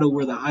battle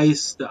where the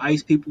ice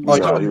people. Oh, Was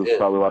yeah, Yeah, talking. he was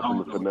probably watching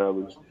the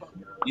finale.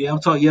 Yeah, I'm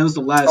talking. Yeah, it was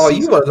the last. Oh,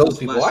 season. you one of It those was the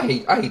people. last I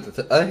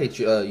season. hate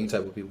you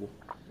type of people.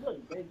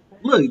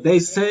 Look, they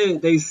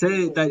said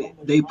that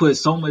they put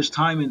so much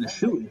time into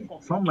shooting.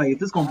 So I'm like,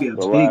 if it's gonna be a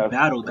The big last-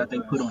 battle that they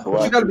put the on, You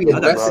last got to be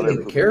season invested brought in it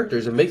the to-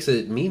 characters. It makes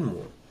it mean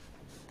more.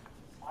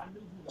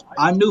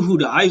 I knew who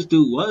the ice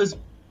dude was.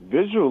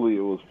 Visually,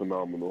 it was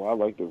phenomenal. I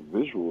liked it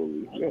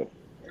visually. Yeah.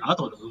 I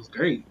thought it was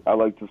great. I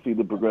like to see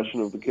the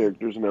progression of the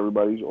characters, and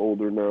everybody's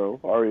older now.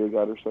 Arya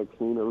got her sex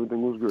scene.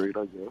 Everything was great,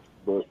 I guess.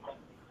 But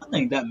I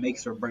think that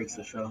makes or breaks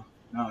the show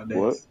what?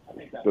 nowadays. The I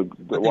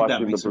think that watching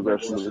the makes or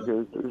breaks progression the of the show.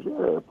 characters,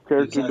 yeah,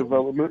 character Exactly.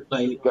 development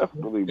Like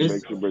definitely there's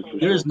makes or breaks the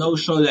show. there's no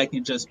show that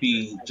can just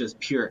be just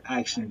pure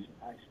action.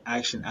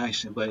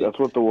 But That's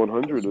what the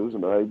 100 is,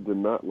 and I did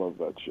not love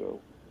that show.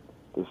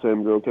 The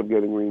same girl kept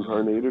getting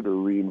reincarnated or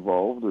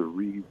re-involved or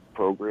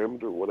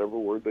reprogrammed or whatever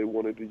word they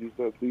wanted to use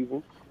that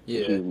season. Yeah,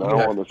 She's you now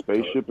have on a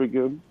spaceship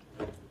again.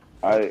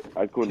 I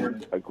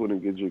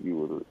couldn't get jiggy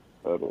with it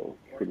at all.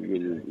 Couldn't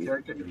get jiggy.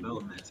 character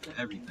development is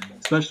everything,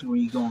 especially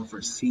when you're going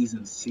for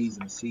seasons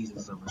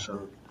of a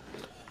show.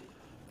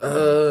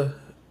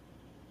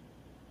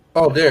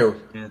 Oh, damn.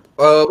 Yeah.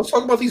 Let's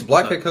talk about these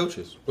black head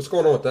coaches. What's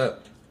going on with that?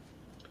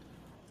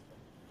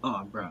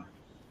 Oh, bro.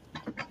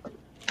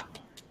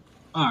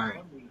 All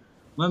right.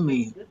 Let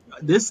me.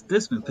 This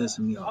been pissing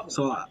me off.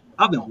 So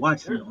I've been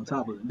watching it on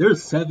top of it.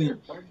 There's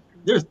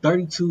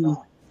 32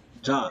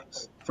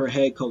 jobs for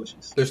head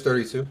coaches. There's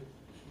 32.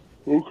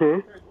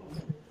 Okay.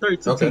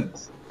 32 Okay.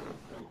 teams.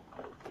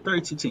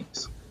 32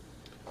 teams.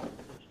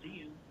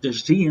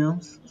 There's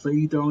GMs, so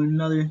you throw in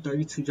another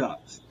 32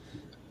 jobs.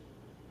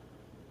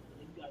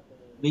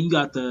 Then you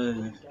got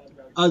the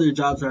other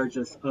jobs that are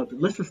just up.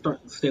 Let's just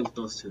stay with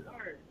those two.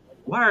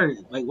 Why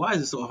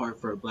is it so hard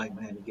for a black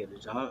man to get a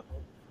job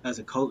as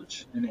a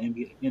coach in the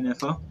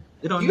NFL?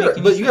 It don't make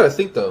any But you got to sense.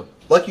 think though.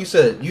 Like you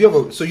said, you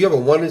have a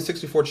 1 in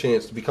 64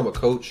 chance to become a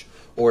coach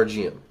or a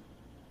GM.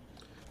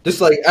 Just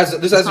like as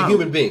a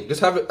human being,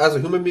 as a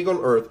human being on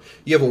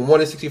Earth, you have a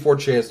 1 in 64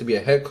 chance to be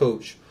a head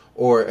coach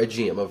or a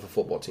GM of a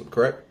football team.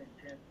 Correct?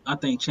 I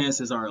think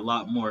chances are a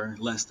lot more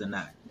less than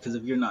that because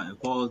if you're not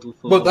involved with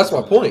football, But that's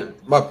my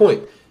point. My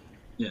point.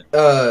 Yeah.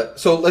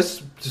 So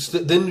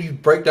then you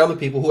break down the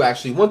people who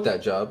actually want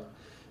that job.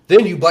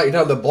 Then you break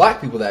down the black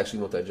people that actually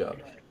want that job.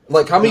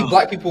 Like how many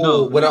black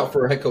people went out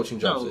for head coaching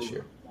jobs this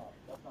year?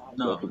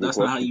 No, that's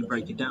not how you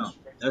break it down.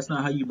 That's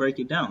not how you break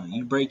it down.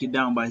 You break it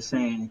down by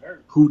saying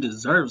who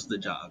deserves the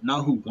job,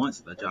 not who wants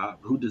the job.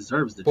 Who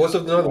deserves the But what's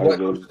job? if none of the black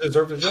coaches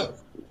deserve the job?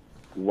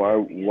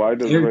 Why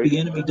does Eric race?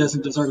 Bieniemy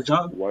doesn't deserve a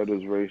job. Why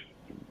does race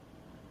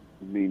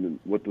mean?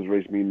 What does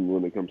race mean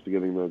when it comes to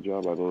getting that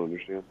job? I don't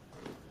understand.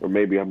 Or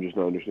maybe I'm just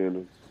not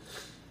understanding.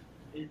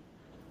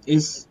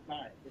 It's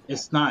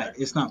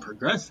not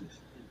progressive.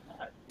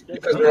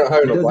 Because they're not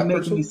hiring It a doesn't black make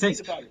person. any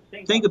sense.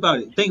 Think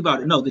about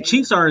it. No, the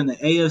Chiefs are in the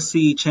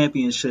AFC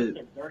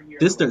Championship.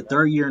 This is their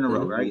third year in a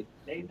row, right?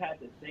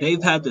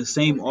 They've had the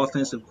same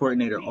offensive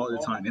coordinator all the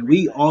time, and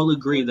we all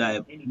agree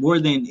that more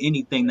than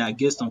anything that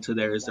gets them to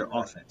there is their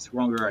offense.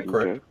 Wrong or right?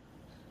 Correct. Okay.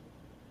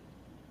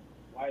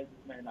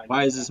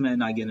 Why is this man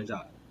not getting a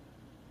job?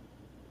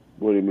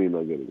 What do you mean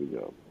not getting a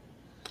job?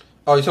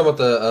 Oh, you're talking about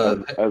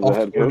the As a offensive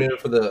head coordinator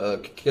coach? for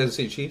the Kansas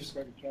City Chiefs?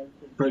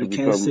 For the To Kansas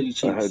become City a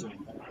Chiefs, head-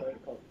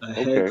 a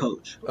head Okay.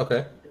 coach.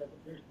 Okay.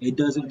 It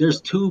doesn't.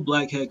 There's two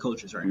black head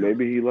coaches right now.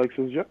 Maybe he likes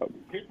his job.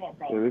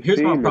 And his Here's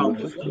my team and problem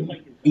the with system.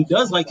 him. He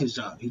does like his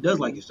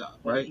job,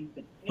 right?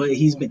 But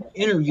he's been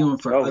interviewing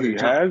for Oh, other he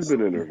jobs. has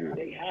been interviewed.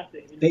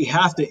 They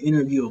have to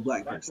interview a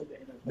black person.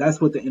 That's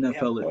what the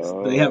NFL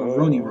is. They have a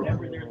Rooney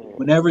Rule.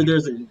 Whenever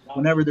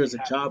there's a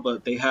job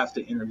up, they have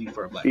to interview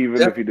for a black person.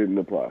 Even if he didn't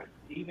apply.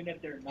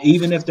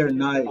 Even if they're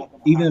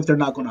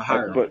not going to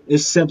hire him. But-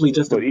 It's simply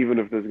just But even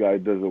if this guy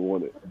doesn't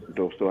want it,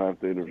 they'll still have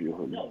to interview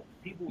him.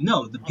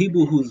 no. The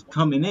people who's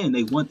coming in,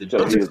 they want the So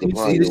job. he is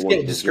applying You to just one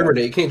can't of those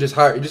discriminate. You can't just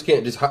hire. You just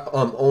can't just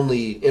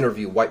only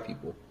interview white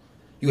people.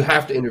 You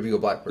have to interview a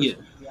black person.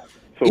 Yeah, jobs.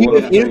 So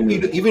what I'm saying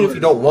is, Even if you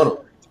don't want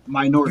them,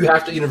 minority. you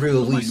have to interview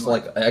at least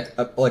Minority.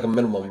 like a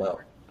minimum amount.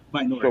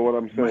 Minority. so what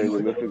I'm saying in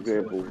Minority. this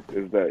example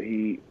is that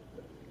he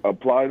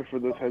applied for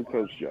this head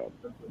coach job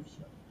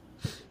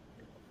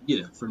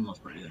Yeah, for the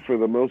most part. Yeah. for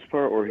the most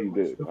part, or he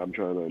did. I'm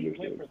trying to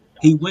understand.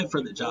 He went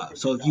for the job.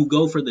 So if you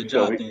go for the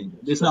job, he- then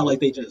it's not like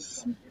they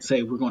just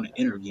say we're going to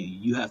interview you.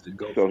 You have to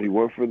go. So he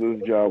went for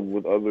this job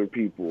with other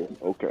people.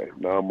 Okay,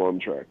 now I'm on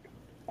track.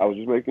 I was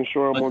just making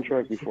sure I'm on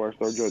track before I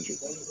start judging.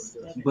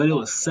 But it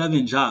was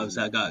 7 jobs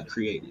that got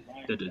created: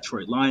 the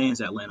Detroit Lions,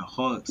 Atlanta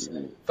Hawks,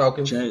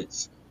 Falcons.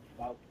 Jets,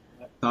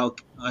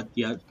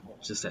 yeah, I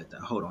just said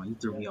that. Hold on, you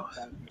threw me off.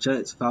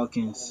 Jets,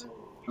 Falcons,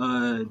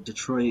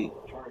 Detroit,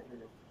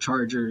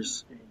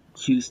 Chargers,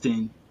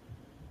 Houston,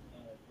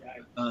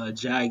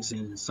 Jags,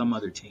 and some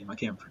other team. I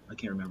can't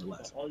remember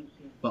last.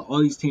 But all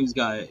these teams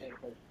got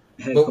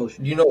head But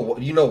coaching. you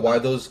know why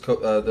those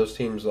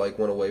teams like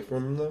went away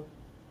from him though?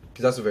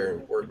 Because that's very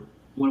important.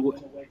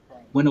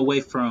 Went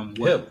away from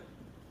what? Him.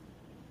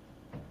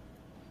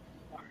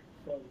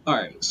 All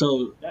right,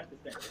 so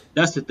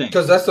that's the thing.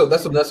 Because that's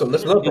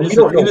another. And We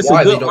don't know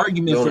why they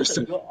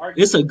don't.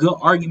 It's a good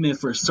argument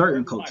for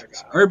certain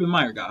coaches. Urban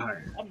Meyer got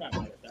hired.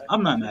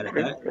 I'm not mad at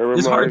that.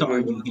 It's hard to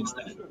argue against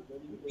that.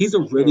 He's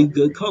a really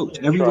good coach.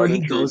 Everywhere he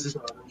goes,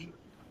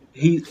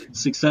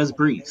 success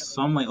breeds.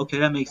 So I'm like, okay,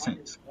 that makes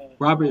sense.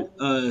 Robert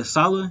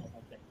Saleh,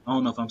 I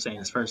don't know if I'm saying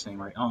his first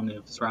name right. I don't know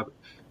if it's Robert,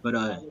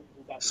 but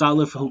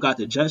Saleh, who got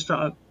the Jets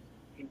job,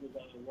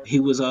 He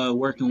was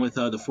working with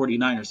the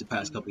 49ers the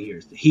past couple of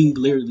years. He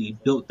literally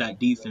built that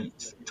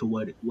defense to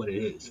what it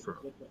is for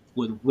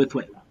with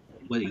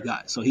what he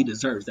got. So he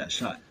deserves that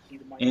shot.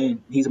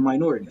 And he's a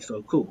minority,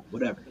 so cool,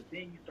 whatever.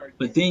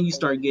 But then you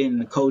start getting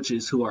the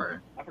coaches who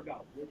are,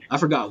 I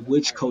forgot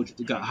which coach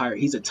got hired.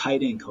 He's a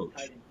tight end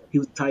coach. He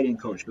was a tight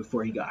end coach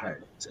before he got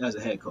hired as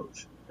a head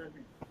coach.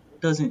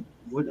 That doesn't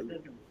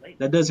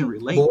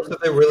relate. But what if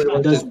they really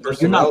like his You're not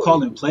personality?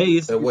 calling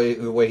plays. The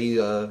way he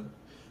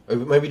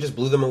maybe just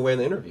blew them away in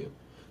the interview.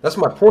 That's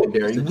my point,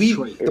 Darren.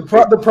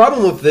 The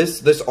problem with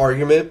this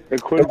argument,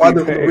 and why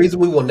the reason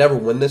we will never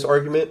win this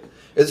argument,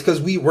 is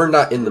because we're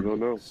not in the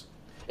business,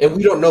 and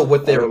we don't know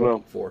what they're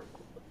looking for.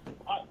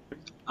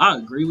 I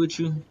agree with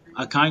you.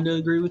 I kind of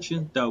agree with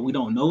you that we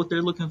don't know what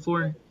they're looking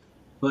for.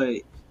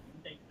 But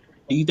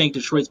do you think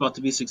Detroit's about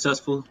to be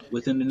successful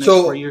within the next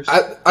 4 years?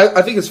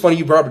 I think it's funny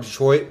you brought up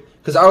Detroit,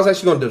 because I was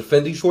actually going to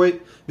defend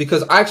Detroit,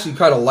 because I actually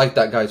kind of like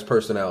that guy's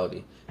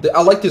personality.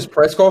 I liked his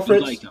press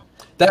conference. You like him.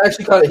 That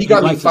actually he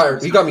got me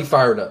fired. He got me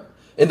fired up,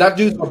 and that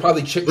dude's gonna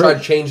probably try to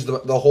change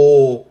the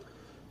whole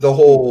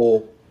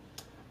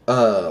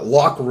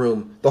locker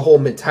room, the whole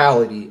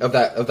mentality of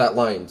that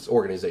Lions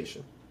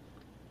organization.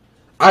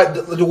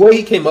 The way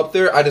he came up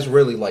there, I just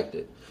really liked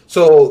it.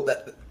 So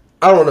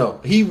I don't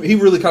know. He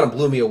really kind of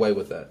blew me away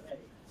with that.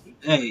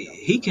 Hey,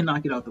 he can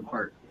knock it out the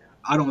park.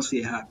 I don't see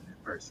it happening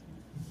personally.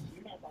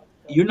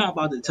 You're not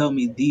about to tell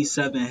me these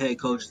 7 head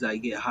coaches that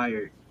get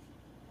hired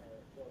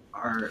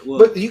are. Well,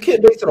 but you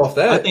can't base it off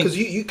that,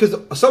 because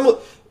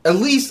at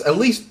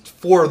least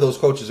 4 of those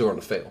coaches are going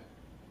to fail.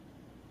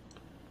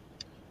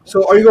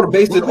 So are you going to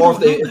base it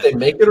off if they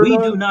make it or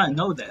not? We do not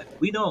know that.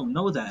 We don't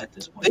know that at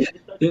this point,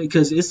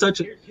 because it's such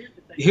a.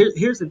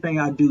 Here's the thing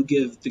I do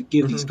give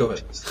these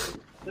coaches.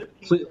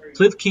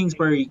 Cliff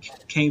Kingsbury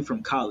came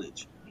from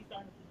college.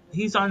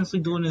 He's honestly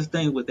doing his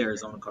thing with the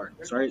Arizona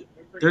Cardinals, right?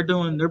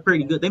 They're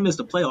pretty good. They missed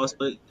the playoffs,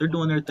 but they're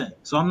doing their thing.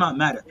 So I'm not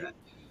mad at that.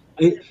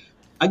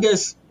 I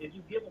guess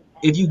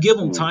if you give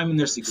them time and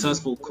they're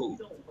successful, cool.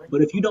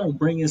 But if you don't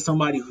bring in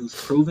somebody who's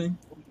proven,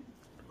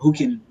 who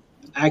can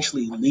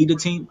actually lead a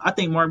team, I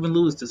think Marvin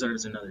Lewis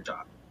deserves another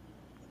job.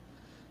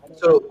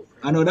 So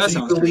I know that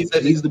sounds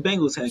crazy. He's the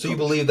Bengals head coach. So you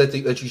believe that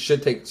you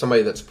should take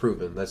somebody that's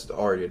proven, that's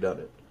already done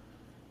it?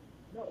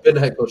 Been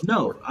the head coach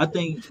before. I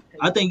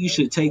think you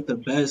should take the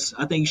best.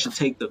 I think you should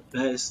take the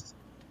best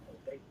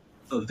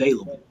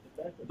available.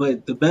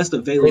 But the best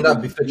available, may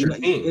not befit your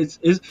team.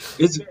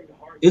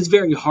 It's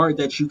very hard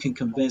that you can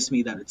convince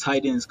me that a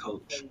tight ends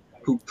coach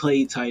who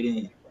played tight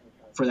end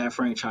for that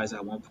franchise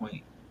at one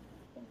point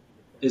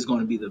is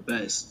going to be the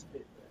best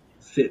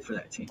fit for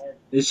that team.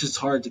 It's just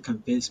hard to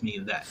convince me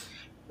of that.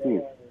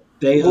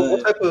 They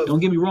don't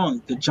get me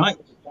wrong.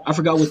 I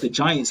forgot what the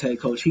Giants head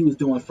coach he was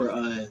doing for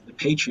the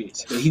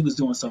Patriots, but he was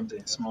doing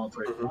something small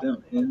for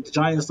them, and the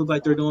Giants look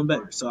like they're doing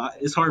better. So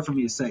it's hard for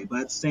me to say,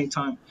 but at the same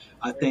time,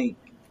 I think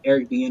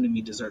Eric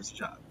Bieniemy deserves a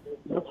job.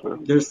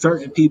 There's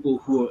certain people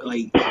who are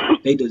like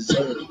they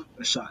deserve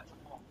a shot.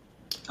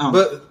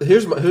 But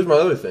here's my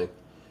other thing.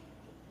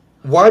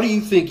 Why do you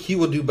think he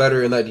will do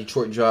better in that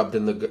Detroit job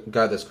than the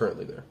guy that's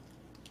currently there?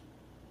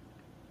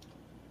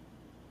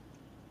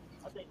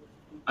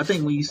 I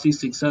think when you see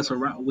success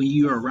when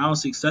you're around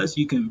success,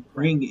 you can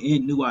bring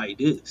in new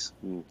ideas.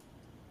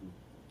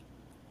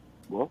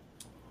 Well,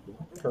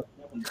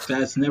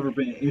 that's never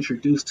been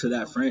introduced to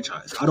that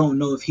franchise. I don't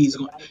know if he's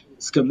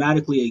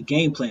schematically a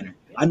game planner.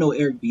 I know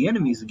Eric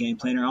Bieniemy is a game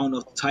planner. I don't know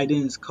if the tight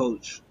ends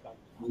coach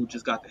who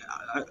just got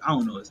that. I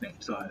don't know his name.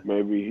 So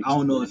maybe I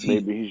don't know if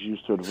maybe he's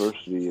used to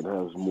adversity and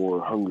has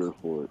more hunger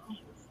for it,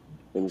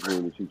 and he's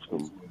going to teach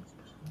them.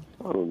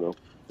 I don't know.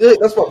 Yeah,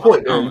 that's my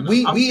point.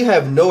 We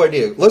have no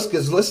idea.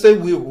 Let's say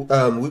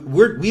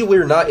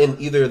we're not in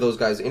either of those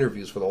guys'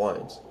 interviews for the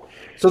Lions.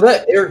 So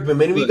that Eric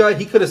Bieniemy guy,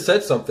 he could have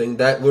said something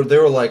that they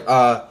were like,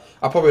 I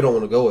probably don't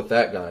want to go with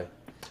that guy,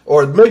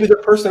 or maybe their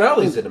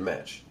personalities didn't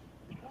match.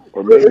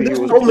 Or maybe there's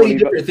so many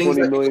different things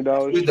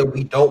that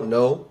we don't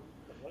know.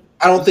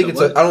 I don't think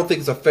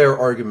it's a fair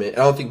argument.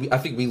 I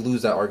think we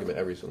lose that argument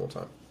every single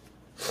time.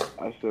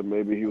 I said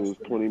maybe he was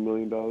 $20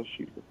 million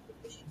cheaper.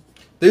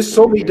 There's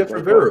so many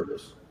different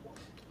variables.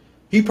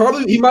 He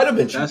might have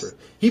been cheaper.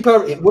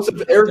 What's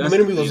if Eric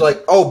Bieniemy was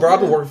like, oh, bro,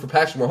 I've been working for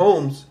Patrick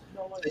Mahomes.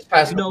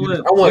 I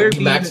want to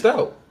be maxed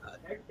out.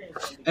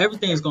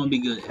 Everything's gonna be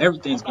good.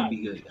 Everything's gonna be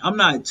good. I'm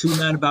not too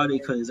mad about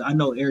it because I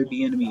know Eric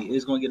Bieniemy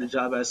is gonna get a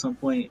job at some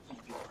point,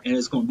 and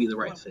it's gonna be the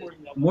right fit.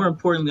 More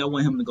importantly, I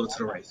want him to go to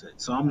the right fit.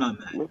 So I'm not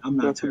mad. I'm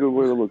not That's terrible. a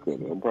good way to look at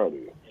it. I'm proud of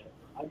you.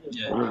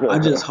 Yeah, I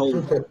just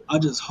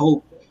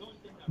hope.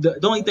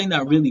 The only thing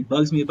that really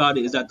bugs me about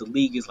it is that the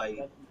league is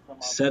like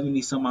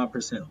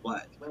 70-some-odd%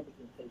 black.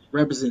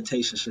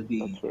 Representation should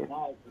be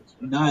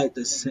not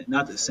the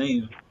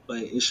same, but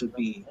it should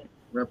be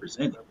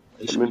represented.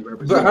 It should be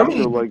represented. But how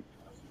many?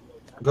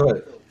 Go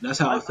ahead. That's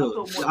how I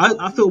feel.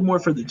 I feel more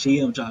for the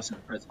GM jobs than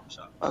the president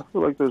jobs. I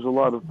feel like there's a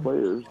lot of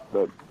players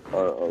that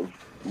are of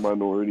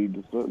minority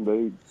descent.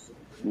 They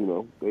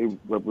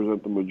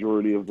represent the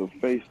majority of the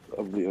face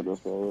of the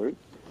NFL, right?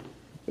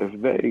 If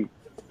they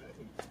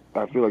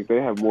I feel like they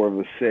have more of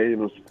a say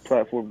and a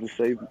platform to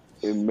say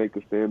and make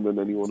a stand than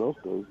anyone else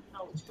does.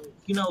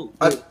 You know,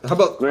 How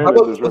about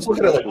Granted, there's let's look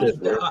at it like this.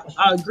 repercussions,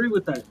 I agree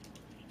with that.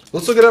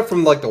 Let's look at it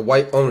from like the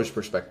white owner's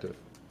perspective.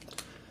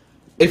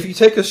 If you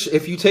take a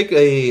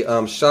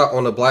shot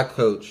on a black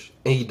coach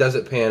and he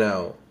doesn't pan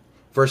out,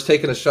 versus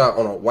taking a shot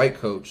on a white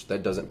coach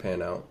that doesn't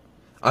pan out,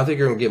 I think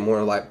you're gonna get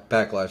more like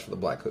backlash for the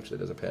black coach that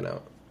doesn't pan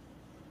out.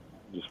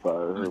 Just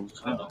fire him.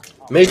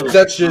 Maybe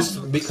that's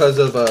just because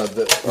of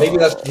maybe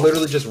that's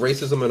literally just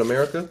racism in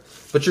America.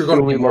 But you're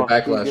going to get more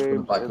backlash for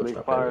the black coach.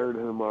 They fired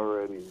him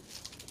already.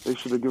 They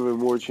should have given him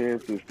more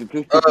chances.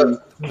 Statistically,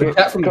 the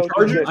cat from the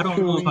Chargers. I don't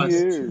know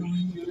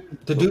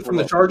if the dude from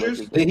the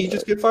Chargers, did he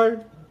just get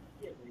fired?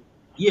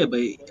 Yeah,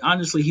 but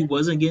honestly, he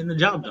wasn't getting the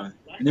job done,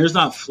 and there's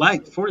not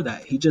flack for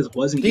that. He just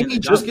wasn't getting the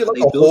job done. Didn't he just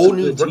get like a whole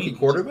new rookie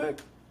quarterback?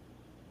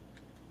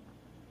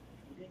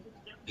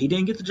 He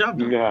didn't get the job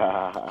done.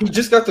 Nah. He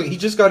just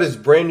got his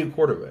brand new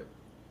quarterback.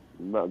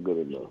 Not good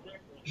enough.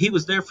 He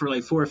was there for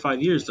like 4 or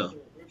 5 years though.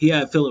 He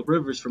had Phillip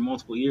Rivers for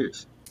multiple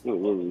years.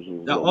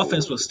 That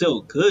offense was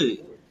still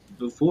good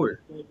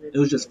before. It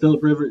was just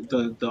Phillip Rivers.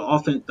 The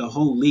offense, the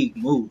whole league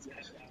moved.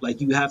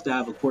 Like you have to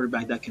have a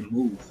quarterback that can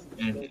move,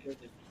 and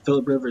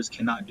Phillip Rivers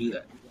cannot do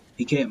that.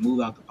 He can't move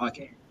out the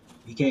pocket.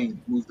 He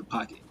can't move the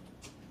pocket.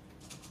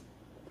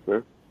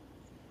 Sure.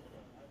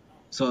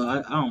 So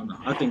I don't know.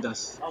 I don't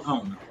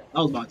know. I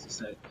was about to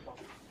say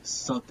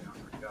something. I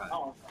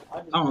forgot.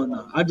 I don't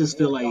know. I just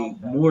feel like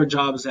more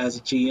jobs as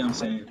a GM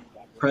saying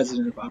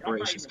president of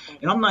operations.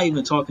 And I'm not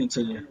even talking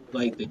to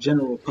like the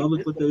general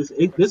public with this.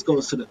 This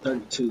goes to the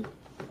 32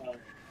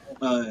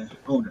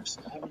 owners.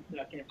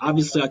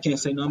 Obviously, I can't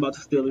say nothing about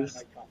the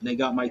Steelers. They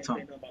got Mike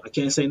Tomlin. I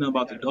can't say nothing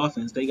about the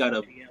Dolphins. They got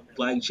a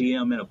black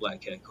GM and a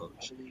black head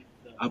coach.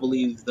 I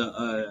believe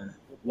the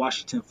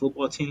Washington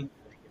football team.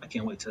 I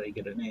can't wait till they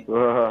get a name.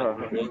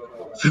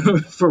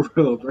 For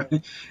real, bro.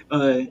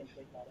 I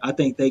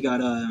think they got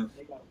a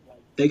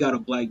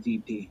black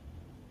VP.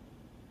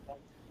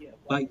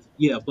 Black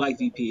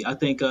VP. I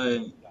think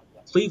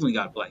Cleveland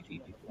got a black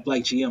VP,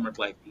 black GM or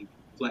black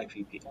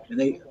VP,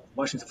 and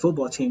Washington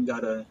football team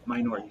got a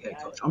minority head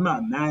coach. I'm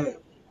not mad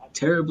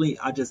terribly.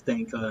 I just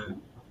think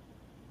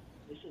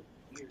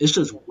it's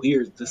just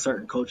weird the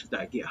certain coaches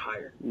that get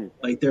hired.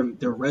 Like their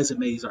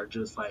resumes are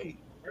just like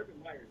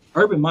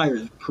Urban Meyer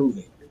is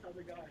proving.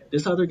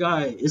 This other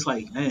guy, it's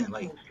like, man,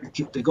 like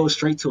to go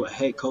straight to a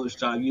head coach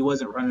job. You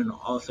wasn't running the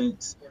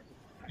offense.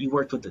 You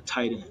worked with the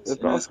tight ends.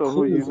 It's also cool.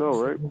 Who you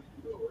know, right?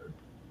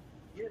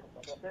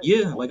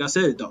 Yeah, like I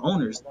said, the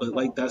owners. But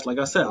like I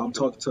said, I'm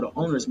talking to the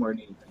owners more than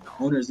anything.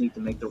 The owners need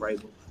to make the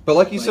right move. But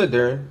like you said,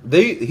 Darren,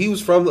 he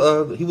was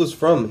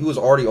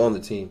already on the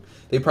team.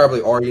 They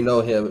probably already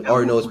know him,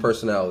 already know his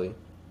personality.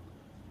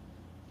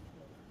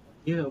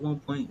 Yeah, at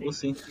one point, we'll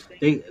see.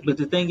 But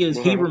the thing is,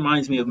 he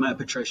reminds me of Matt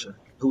Patricia,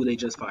 who they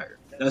just fired.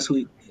 That's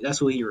who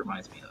he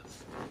reminds me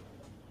of.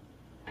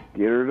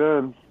 Get her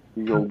done.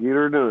 He's gonna get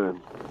her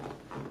done.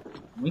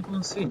 We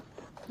gonna see.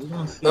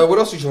 What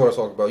else did you want to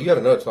talk about? You had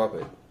another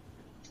topic.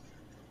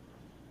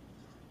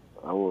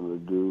 I want to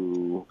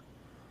do.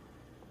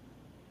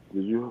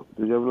 Did you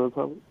have another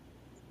topic?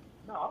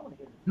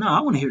 No,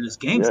 I want to hear this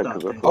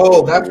GameStop thing.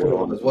 Oh, that's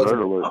what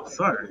it was. I'm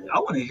sorry. I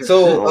want to hear.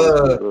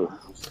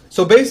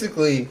 So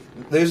basically,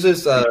 there's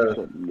this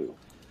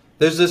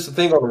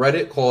thing on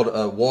Reddit called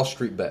Wall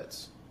Street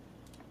Bets.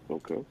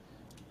 Okay.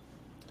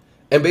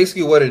 And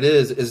basically, what it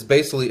is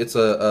basically it's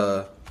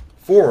a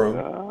forum.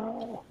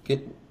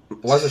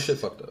 Why is this shit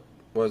fucked up?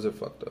 Why is it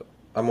fucked up?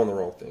 I'm on the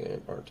wrong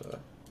thing, aren't I?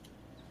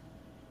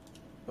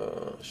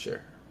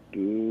 Share.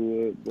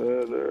 Do it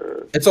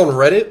better. It's on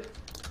Reddit.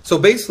 So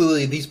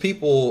basically, these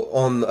people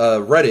on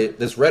Reddit,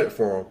 this Reddit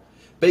forum,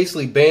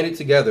 basically banded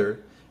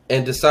together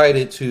and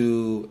decided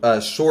to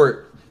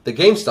short the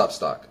GameStop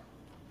stock.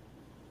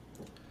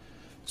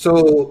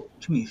 So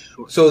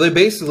they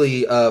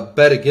basically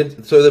bet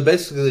against. So they're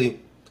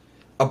basically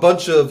a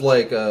bunch of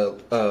like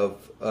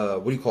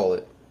what do you call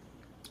it?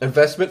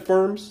 Investment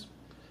firms,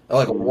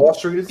 like on Wall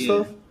Street and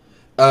stuff.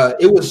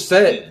 It was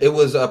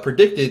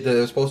predicted that it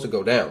was supposed to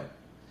go down.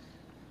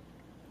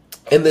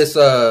 And this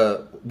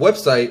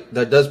website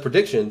that does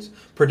predictions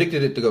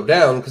predicted it to go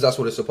down because that's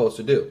what it's supposed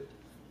to do.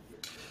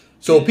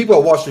 So people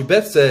at Wall Street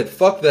Bets said,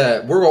 fuck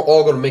that, we're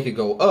all going to make it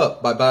go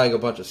up by buying a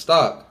bunch of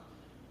stock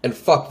and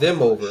fuck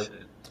them over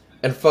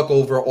and fuck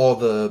over all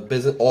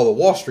the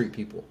Wall Street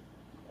people.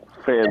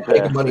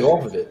 Fantastic. Make money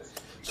off of it.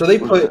 So they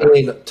put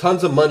in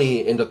tons of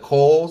money into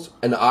calls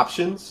and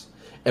options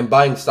and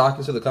buying stock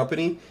into the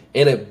company,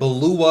 and it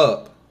blew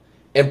up,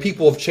 and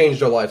people have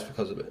changed their lives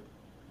because of it.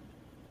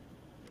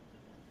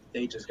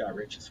 They just got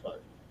rich as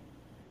fuck.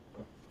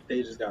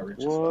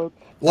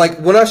 Like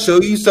when I show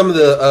you some of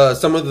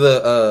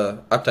the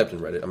I typed in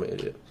Reddit. I'm an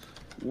idiot.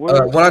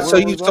 When I show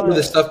you some of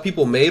the stuff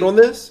people made on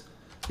this,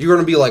 you're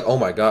gonna be like, oh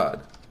my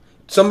god,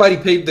 somebody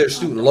paid their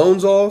student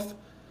loans off.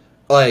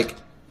 Like,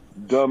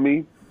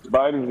 dummy.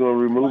 Biden's gonna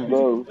remove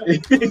those.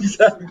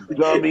 Exactly.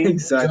 Dummy.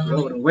 Exactly. I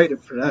would have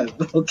waited for that.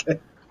 Okay.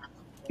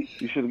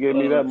 You should have gave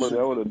me that money.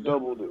 I would have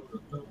doubled it.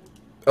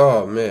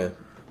 Oh man.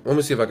 Let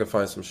me see if I can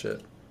find some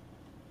shit.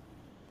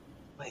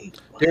 Wait,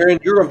 what?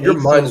 Darren, your Okay,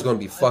 mind is so going to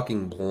be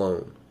fucking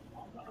blown.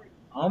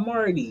 I'm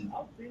already.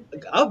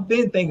 Like, I've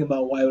been thinking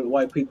about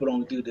why people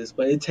don't do this,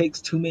 but it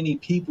takes too many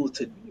people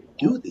to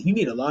do this. You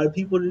need a lot of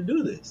people to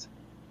do this.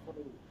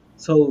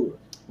 So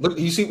Look,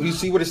 you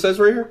see what it says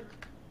right here?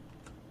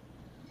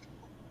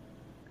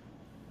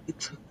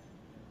 it's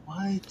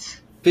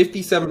what?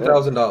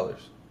 $57,000.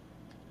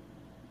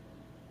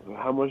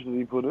 How much did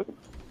he put in?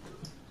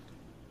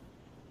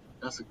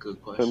 That's a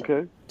good question.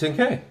 10K?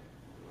 10K.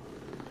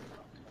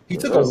 He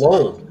took a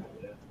loan.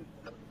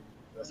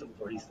 That's a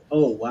 40.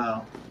 Oh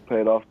wow.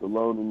 Paid off the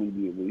loan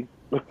immediately.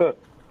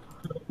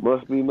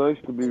 Must be nice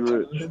to be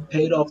rich.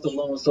 Paid off the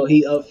loan, so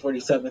he up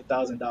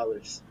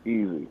 $47,000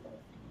 Easy.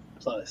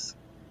 plus.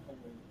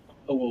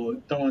 Oh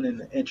well, throwing in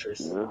the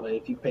interest. Yeah. But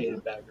if you paid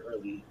it back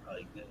early,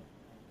 like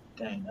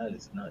dang, that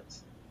is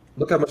nuts.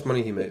 Look how much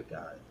money he made.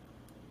 God.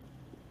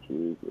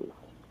 Jesus.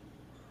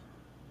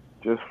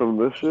 Just from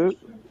this shit?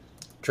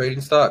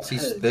 Trading stocks.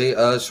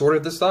 They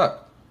shorted the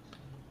stock.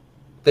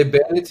 They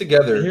banded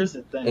together Here's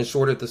the thing. and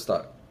shorted the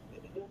stock.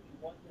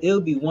 It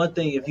would be one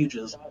thing if you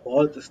just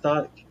bought the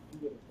stock.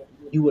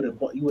 You would have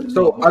bought. You would have.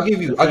 So I'll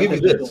give you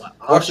this.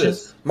 Watch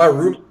this. My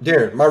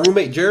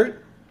roommate Jared,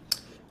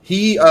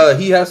 he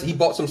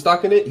bought some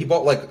stock in it. He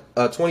bought like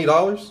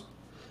 $20. It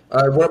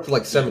went up to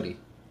like 70.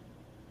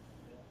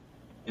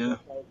 Yeah,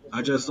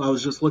 I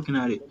was just looking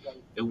at it.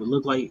 It would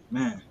look like,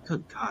 man,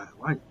 good God,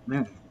 why,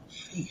 man,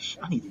 sheesh,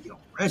 I need to get on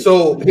Reddit.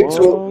 So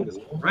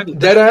Reddit.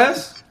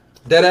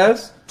 dead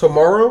ass.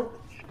 Tomorrow,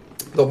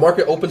 the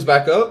market opens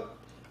back up.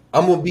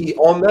 I'm gonna be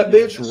on that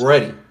bitch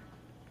ready.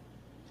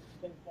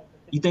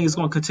 You think it's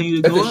gonna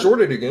continue to If go they up?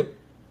 short it again,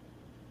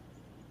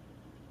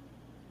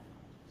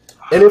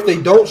 and if they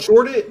don't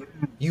short it,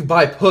 you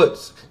buy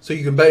puts so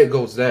you can bet it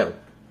goes down.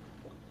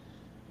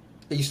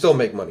 And you still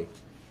make money.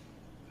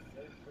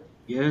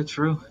 Yeah,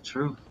 true.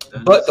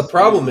 But the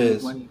problem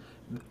is,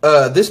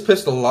 this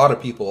pissed a lot of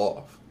people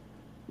off.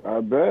 I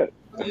bet.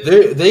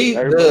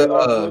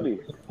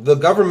 The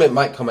government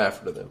might come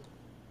after them.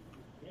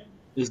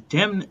 It's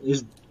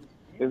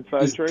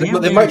Inside trading?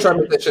 But they might try to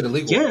make that shit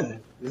illegal. Yeah,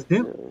 it's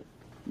them.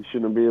 You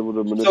shouldn't be able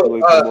to So,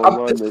 manipulate them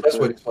online. that's the best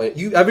way to explain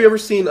it. Have you ever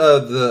seen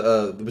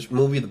the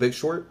movie The Big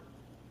Short?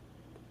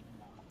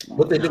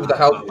 What they did with the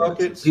housing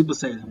markets? People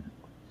say,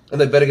 And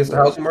they bet against the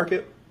housing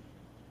market?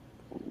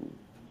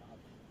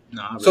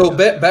 nah. So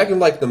back in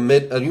like the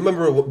mid, you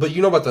remember, but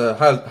you know about the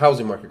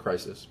housing market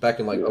crisis back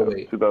in like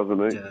 08.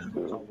 2008.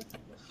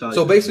 Yeah.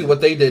 So basically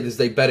what they did is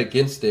they bet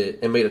against it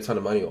and made a ton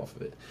of money off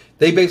of it.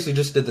 They basically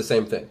just did the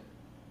same thing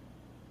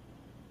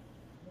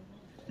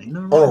on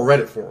a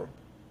Reddit forum.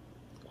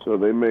 So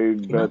they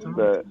made bets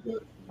that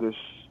this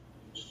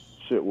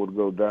shit would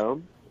go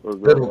down? Or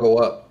That will go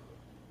up.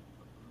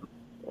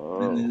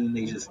 And then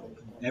they just,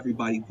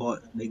 everybody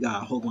bought, they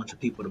got a whole bunch of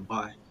people to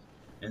buy.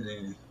 And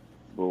then,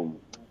 Boom.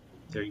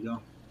 there you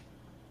go.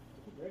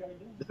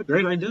 It's a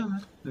great idea,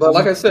 man. But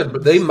like I said,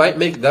 but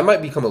that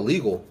might become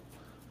illegal.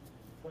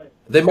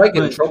 They might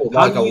get in trouble,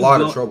 like a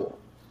lot of trouble.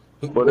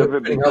 But if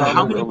it becomes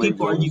how many illegal,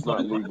 people are you it's not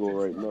going to legal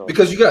right now.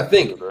 Because you got to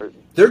think,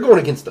 they're going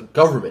against the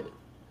government.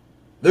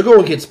 They're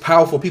going against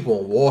powerful people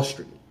on Wall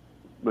Street.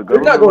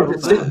 They're not going to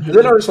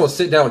they're not just going to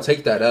sit down and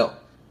take that L.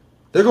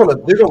 They're going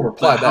to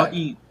reply back.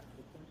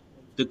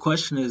 The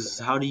question is,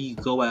 how do you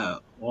go at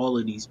all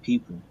of these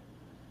people?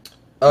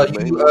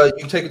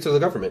 You take it to the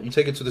government. You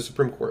take it to the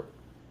Supreme Court.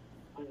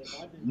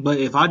 But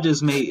if I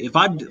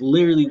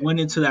literally went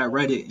into that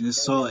Reddit and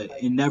saw it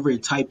and never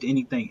typed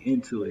anything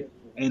into it,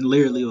 and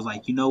literally was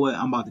like, you know what,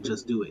 I'm about to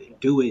just do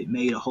it,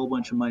 made a whole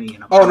bunch of money,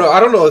 and no, I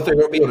don't know if they're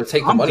going to be able to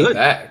take the money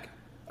back.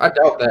 I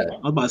doubt that. I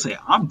was about to say,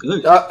 I'm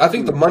good. I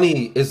think the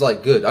money is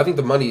like good. I think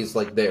the money is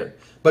like there,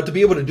 but to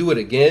be able to do it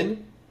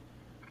again,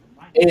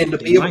 and to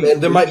be able,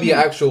 and there might be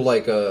actual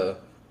like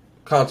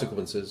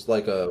consequences,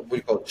 like what do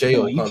you call it,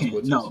 jail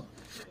consequences. No,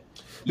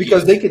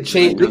 because they could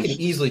change. They could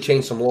easily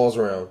change some laws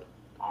around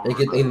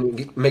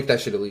and make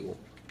that shit illegal.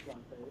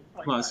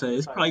 I say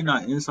it's probably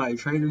not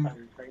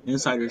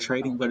insider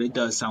trading, but it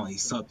does sound like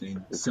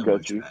something similar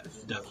to that.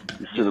 Definitely.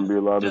 You shouldn't be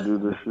allowed to do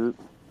this shit.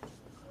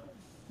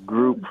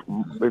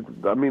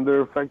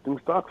 They're affecting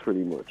stocks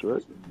pretty much,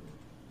 right?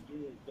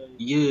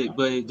 Yeah,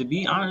 but to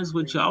be honest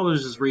with you, I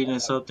was just reading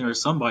something, or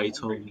somebody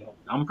told me.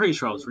 I'm pretty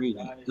sure I was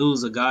reading it. It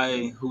was a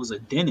guy who was a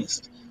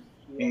dentist,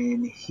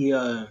 and he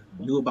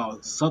knew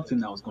about something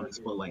that was going to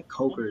explode, like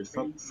coke or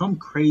some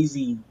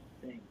crazy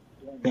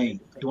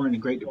thing during the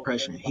Great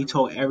Depression. He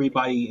told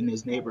everybody in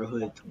his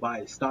neighborhood to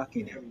buy stock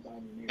in it.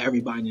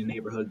 Everybody in the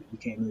neighborhood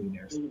became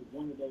millionaires.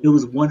 It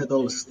was one of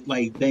those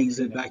like things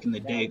that back in the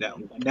day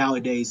that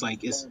nowadays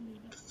like it's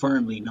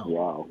firmly known.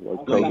 Wow.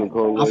 Like,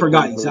 I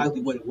forgot exactly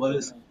what it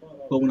was,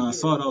 but when I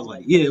saw it, I was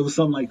like, yeah, it was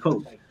something like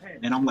coke.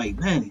 And I'm like,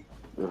 man,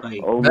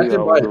 like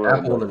imagine buying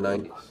Apple in the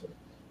 90s.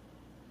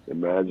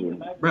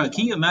 Imagine, bro,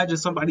 can you imagine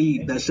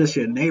somebody that's just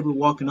your neighbor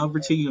walking over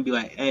to you and be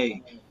like,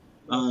 hey,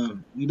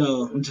 I'm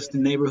just a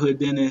neighborhood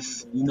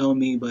dentist, you know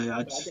me, but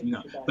I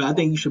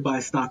think you should buy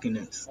stock in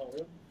this.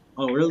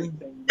 Oh, really?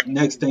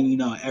 Next thing you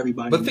know,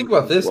 everybody. But think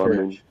about this, Well, I Rich.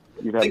 mean,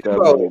 you'd have Think to have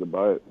about money to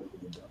buy it.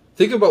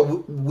 think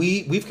about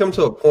we've come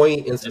to a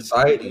point in It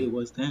society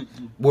was then.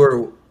 where,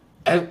 well,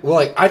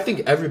 like I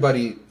think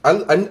everybody,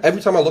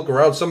 every time I look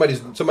around,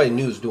 somebody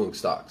new is doing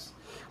stocks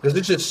because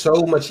it's just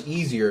so much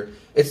easier.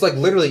 It's like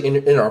literally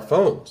in our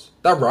phones.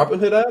 That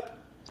Robinhood app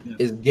Yeah.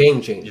 is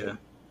game changing. Yeah.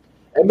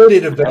 And made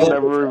it I've available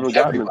never even for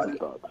gotten everybody. into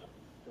stocks.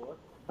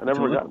 I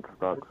never got into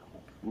stocks.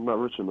 I'm not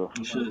rich enough.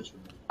 You should.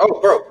 Oh,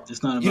 bro,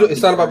 It's not it's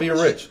about. not about being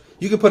rich.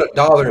 You can put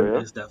 $1 in. Yeah.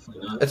 It's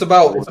definitely not. It's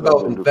about What's that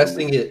gonna do for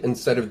investing me? it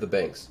instead of the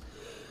banks.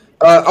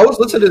 I was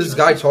listening to this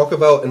guy talk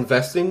about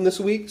investing this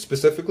week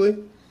specifically,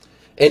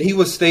 and he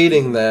was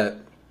stating that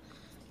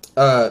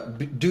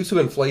due to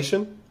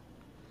inflation,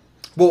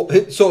 well,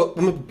 so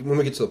let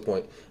me get to the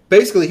point.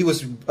 Basically, he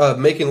was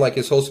making like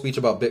his whole speech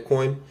about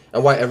Bitcoin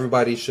and why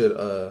everybody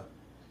should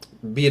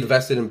be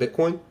invested in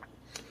Bitcoin.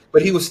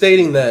 But he was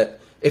stating that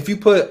if you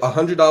put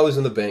 $100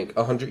 in the bank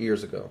 100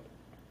 years ago,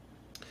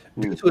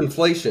 due to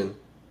inflation,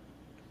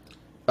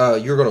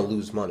 you're going to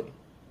lose money.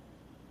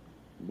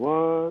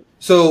 What?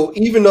 So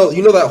even though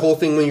you know that whole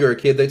thing when you're a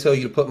kid, they tell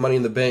you to put money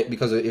in the bank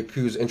because it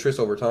accrues interest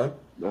over time.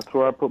 That's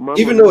where I put my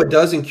Even money. though it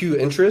does accrue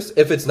interest,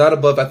 if it's not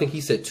above, I think he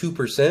said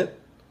 2%,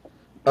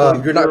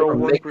 you're not going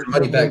to make your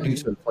money back due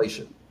to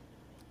inflation.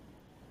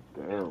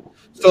 Damn.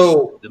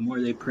 So The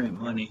more they print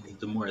money,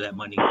 the more that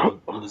money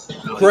loses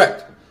value.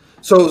 correct.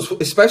 So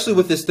especially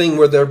with this thing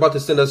where they're about to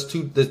send us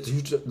the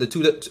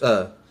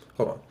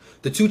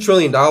 $2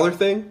 trillion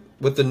thing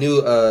with the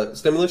new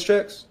stimulus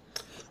checks.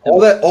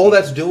 All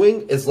that's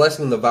doing is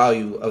lessening the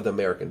value of the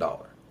American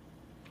dollar.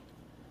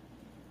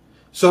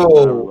 So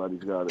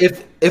Everybody's got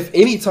it. if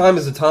any time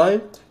is a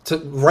time to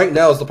right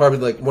now is probably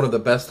like one of the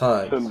best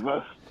times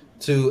Invest.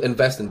 to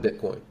invest in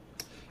Bitcoin.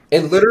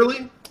 And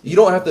literally, you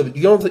don't have to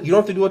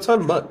do a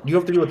ton of money. You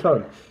don't have to do a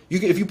ton.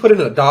 If you put in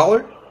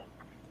 $1,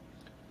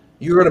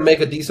 you're going to make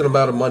a decent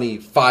amount of money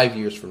 5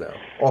 years from now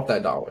off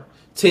that dollar.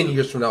 10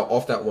 years from now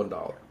off that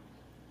 $1.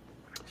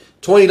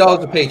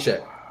 $20 a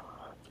paycheck.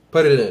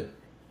 Put it in.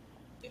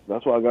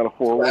 That's why I got a Add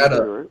 401k,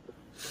 up. right?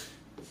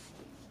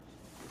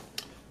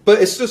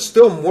 But it's just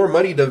still more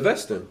money to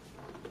invest in.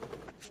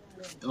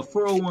 A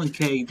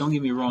 401k, don't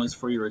get me wrong, is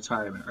for your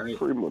retirement, right?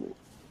 Free money.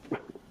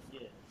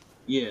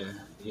 Yeah.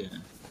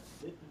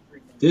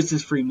 This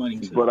is free money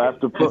too. But I have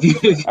to put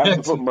If I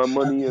have to put my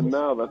money in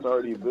now that's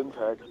already been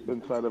taxed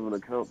inside of an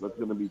account that's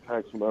going to be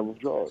taxed when I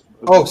withdraw it.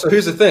 Oh, so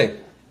here's the thing.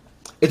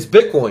 It's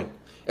Bitcoin.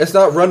 It's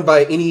not run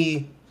by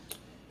any.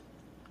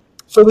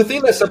 So the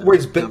thing that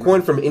separates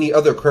Bitcoin from any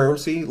other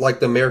currency, like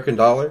the American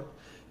dollar,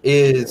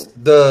 is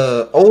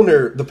the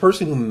owner, the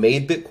person who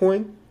made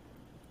Bitcoin,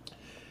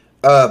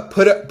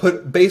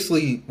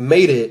 basically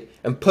made it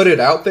and put it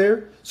out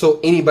there so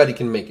anybody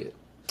can make it.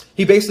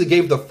 He basically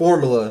gave the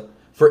formula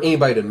for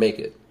anybody to make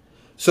it.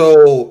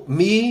 So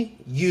me,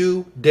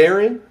 you,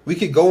 Darren, we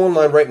could go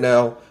online right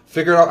now,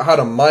 figure out how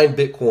to mine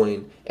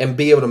Bitcoin, and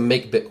be able to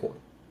make Bitcoin.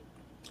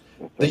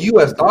 The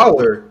U.S.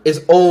 dollar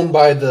is owned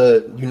by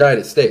the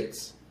United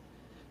States,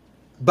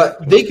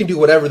 but they can do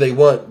whatever they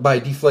want by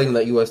deflating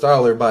that U.S.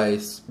 dollar by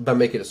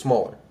making it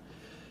smaller.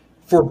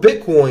 For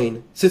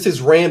Bitcoin, since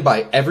it's ran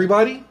by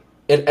everybody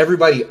and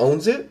everybody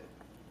owns it,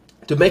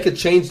 to make a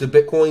change to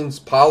Bitcoin's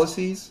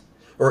policies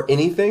or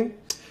anything,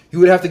 you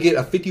would have to get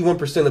a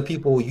 51% of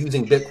people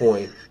using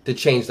Bitcoin to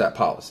change that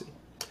policy,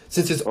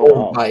 since it's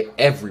owned by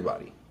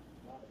everybody.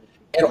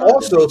 And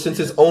also, since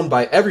it's owned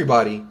by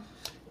everybody,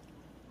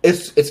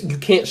 it's you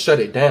can't shut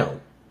it down,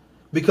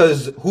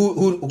 because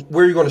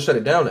where are you going to shut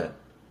it down at?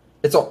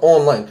 It's an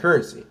online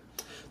currency.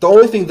 The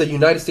only thing the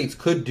United States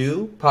could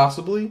do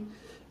possibly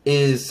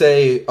is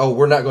say, "Oh,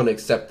 we're not going to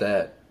accept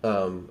that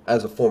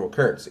as a form of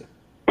currency."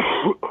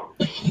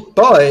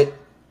 But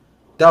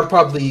that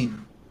probably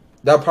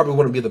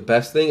wouldn't be the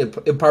best thing.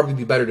 It'd probably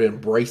be better to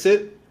embrace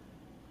it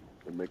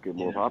And make it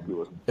more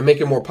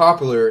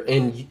popular.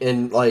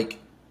 and like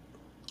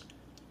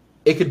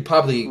it could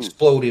probably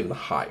explode even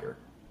higher.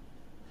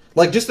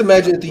 Like, just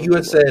imagine if the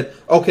U.S. said,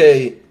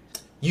 "Okay,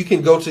 you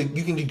can go to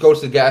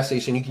the gas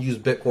station. You can use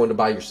Bitcoin to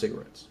buy your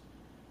cigarettes.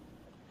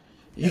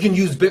 You can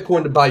use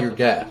Bitcoin to buy your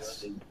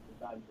gas. The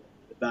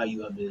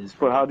value of it is.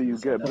 But how do you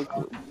get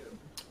Bitcoin?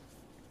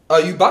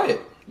 You buy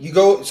it. You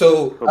go.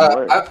 So From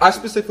where? I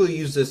specifically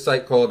use this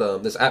site called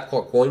this app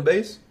called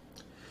Coinbase.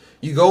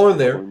 You go in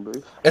there.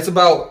 Coinbase? It's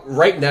about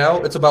right now.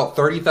 It's about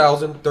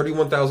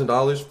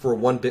 $31,000 for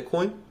one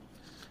Bitcoin.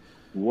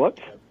 What?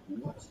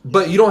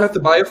 But you don't have to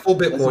buy a full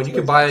Bitcoin. You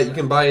can buy it. You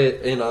can buy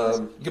it in.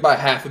 You can buy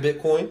half a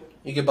Bitcoin.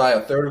 You can buy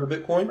a third of a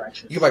Bitcoin.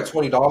 You can buy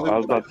 $20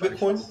 worth of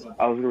Bitcoin.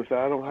 I was gonna say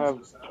I don't have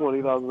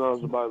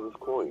 $20,000 to buy this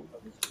coin.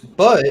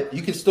 But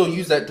you can still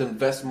use that to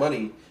invest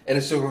money, and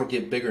it's still going to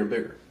get bigger and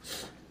bigger.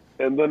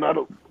 And then I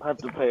don't have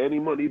to pay any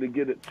money to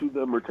get it to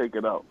them or take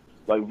it out.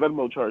 Like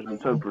Venmo charged me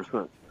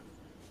 10%.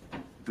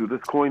 Dude,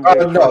 this coin.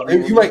 No,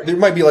 there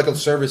might be like a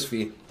service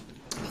fee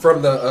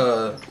from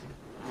the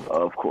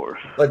Of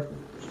course. like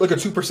a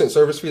 2%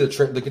 service fee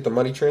to get the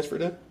money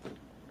transferred in.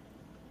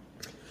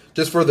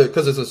 just for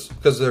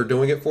because they're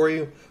doing it for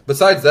you.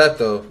 Besides that,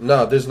 though,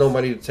 no, there's no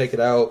money to take it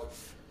out.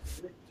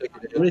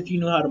 What if you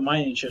know how to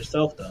mine it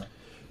yourself, though?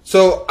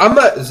 So I'm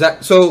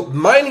not. So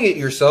mining it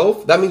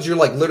yourself, that means you're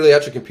like literally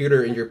at your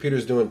computer and your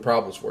computer's doing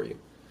problems for you.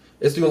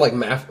 It's doing like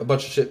math, a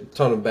bunch of shit,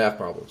 ton of math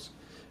problems,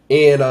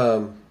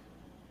 and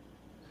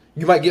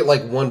you might get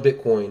like 1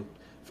 Bitcoin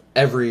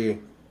every.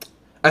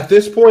 At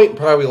this point,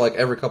 probably like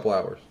every couple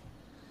hours,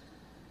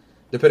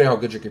 depending on how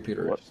good your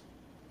computer is.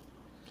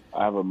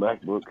 I have a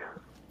MacBook.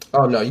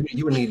 Oh no,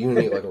 you would need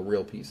like a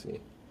real PC,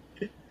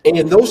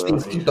 and those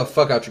things eat the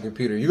fuck out your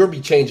computer. You're gonna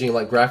be changing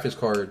like graphics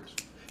cards,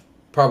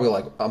 probably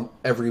like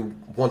every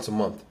once a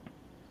month.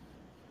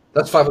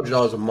 That's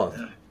 $500 a month.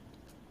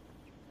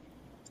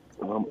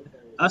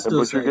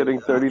 But you're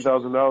getting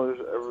 $30,000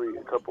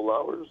 every couple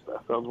hours.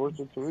 That sounds worth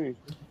it to me.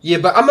 Yeah,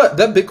 but I'm not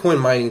that Bitcoin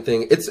mining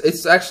thing.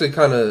 It's actually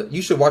kind of,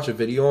 you should watch a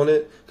video on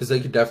it because they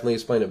could definitely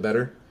explain it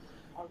better.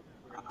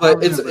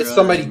 But it's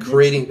somebody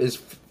figuring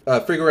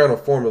out a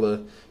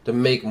formula to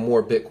make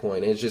more Bitcoin,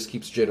 and it just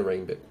keeps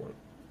generating Bitcoin.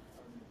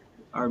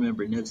 I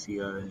remember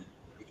Nipsey.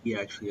 He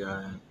actually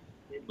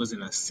was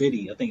in a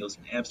city. I think it was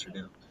in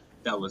Amsterdam.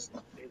 That was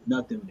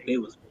nothing. They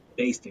was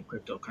based in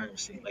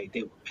cryptocurrency. Like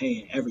they were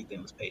paying,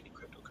 everything was paid in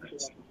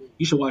cryptocurrency.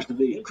 You should watch the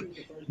video.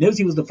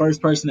 Nipsey was the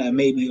first person that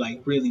made me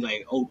like really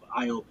like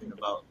eye open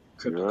about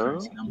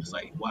cryptocurrency. And I'm just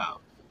like, wow,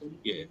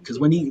 yeah. Because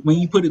when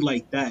you put it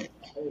like that,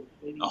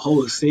 a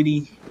whole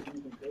city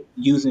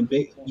using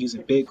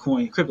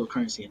Bitcoin,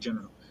 cryptocurrency in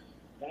general,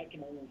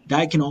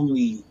 that can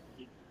only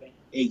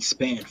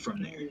expand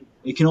from there.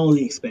 It can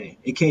only expand.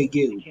 It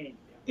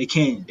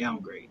can't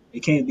downgrade. It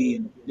can't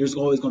be. There's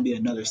always going to be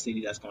another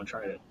city that's going to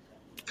try to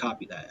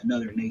copy that.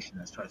 Another nation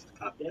that tries to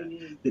copy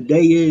that. The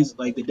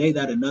day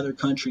that another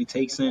country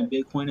takes in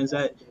Bitcoin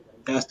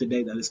that's the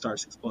day that it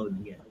starts exploding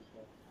again.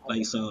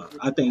 Like, so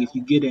I think if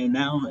you get in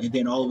now and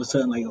then all of a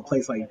sudden like a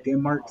place like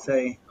Denmark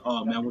say,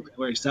 oh man,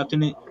 we're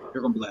accepting it,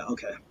 you're going to be like,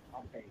 okay,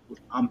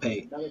 I'm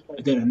paid.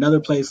 And then another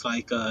place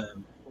like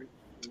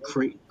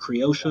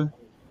Croatia,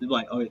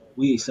 like, oh,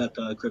 we accept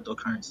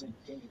cryptocurrency.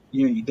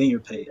 Then you're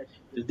paid.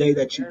 The day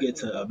that you get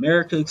to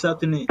America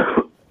accepting it,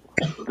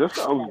 this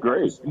sounds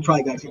great. You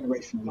probably got a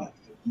generation left.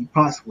 You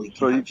possibly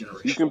can have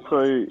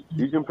generation.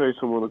 You can pay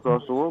someone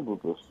across the world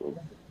with this thing.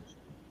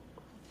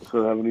 Instead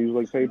of having to use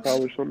like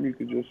PayPal or something, you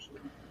could just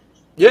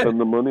send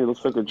the money. It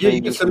looks like it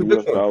changes from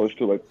US dollars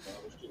to like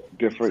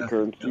different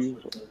currencies.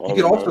 You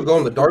can also go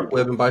on the dark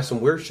web and buy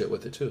some weird shit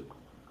with it too.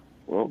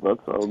 Well, that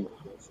sounds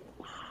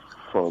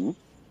fun.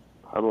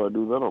 How do I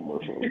do that on my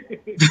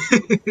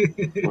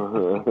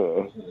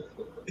phone?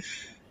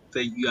 So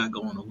you gotta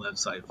go on the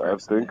website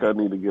first. I think I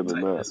need to get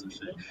in that.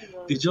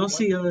 Did y'all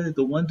see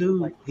the one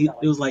dude? It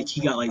was like he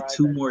got like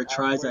 2 more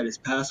tries at his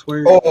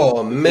password.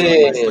 Oh man,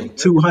 it's like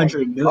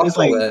 200 million. It's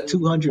like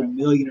 200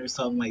 million or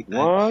something like that.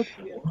 What?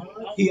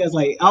 He has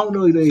like, I don't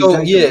know the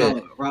exact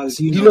amount. Rob,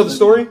 do you know the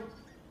story?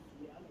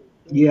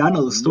 Yeah, I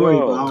know the story,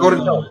 but I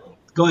don't know.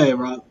 Go ahead,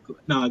 Rob.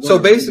 No, go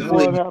ahead.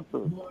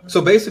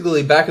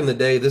 Basically, back in the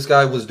day, this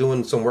guy was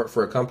doing some work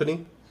for a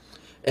company,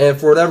 and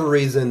for whatever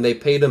reason, they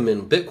paid him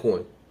in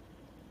Bitcoin.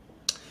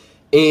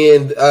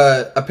 And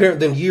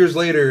apparently, then years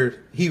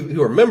later, he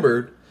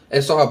remembered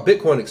and saw how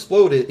Bitcoin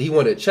exploded. He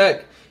wanted to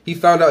check. He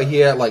found out he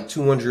had like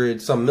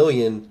 $200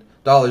 million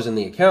in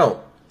the account.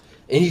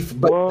 And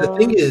but the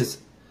thing is,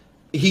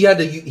 they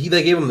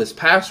gave him this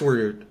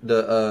password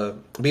to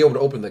be able to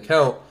open the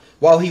account.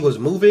 While he was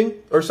moving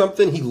or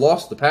something, he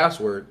lost the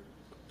password.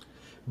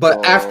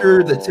 But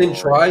after the 10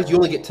 tries, you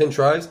only get 10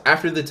 tries.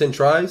 After the 10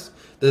 tries,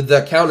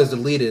 the account is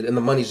deleted and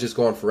the money's just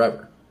gone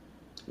forever.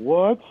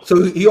 What?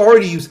 So he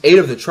already used 8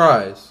 of the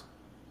tries,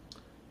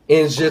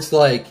 and it's just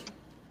like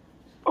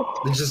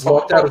they just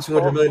locked out of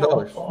 $200 million.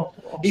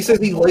 He says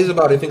he lays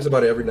about it, thinks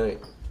about it every night.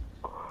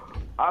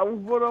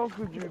 What else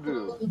would you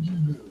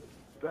do?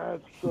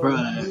 That's so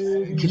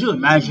Bruh, could you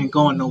imagine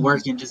going to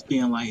work and just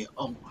being like,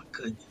 oh my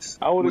goodness.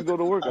 I wouldn't go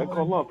to work. I'd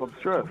call up. I'm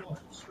stressed.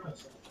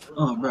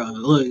 Oh, bro,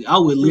 look, I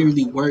would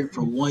literally work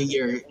for 1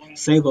 year,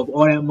 save up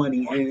all that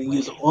money, and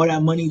use all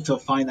that money to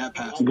find that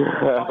password.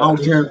 I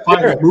don't care.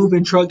 Find a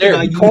moving truck.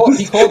 He called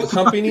the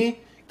company.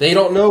 They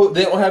don't know.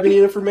 They don't have any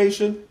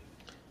information.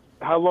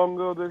 How long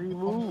ago did he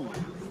move?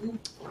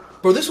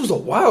 Bro, this was a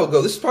while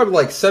ago. This is probably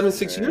like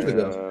 6 years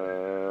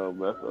ago.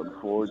 That's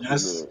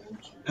unfortunate.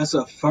 That's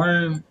a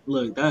firm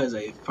look. That is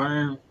a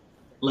firm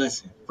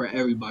lesson for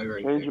everybody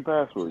right Change your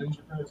password.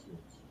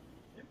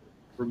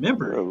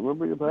 Remember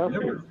your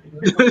password.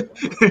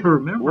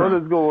 Remember. What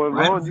is going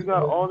on? You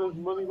got all this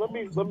money. Let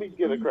me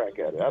get a crack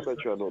at it. I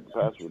bet you I know what the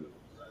password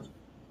is.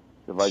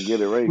 If I get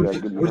it right, you gotta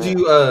give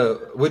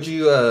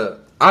me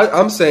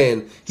I'm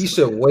saying he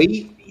should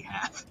wait.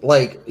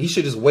 Like he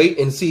should just wait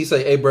and see.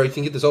 Say, hey, bro, you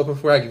can get this open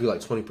for me. I give you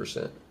like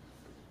 20%.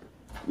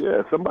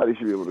 Yeah, somebody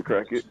should be able to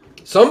crack it.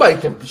 Somebody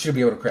should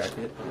be able to crack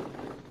it.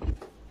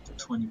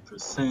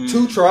 20%.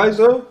 2 tries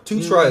though.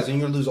 2 tries, and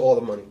you lose all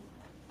the money.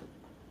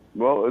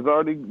 Well, it's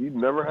already, you've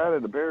never had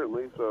it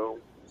apparently, so.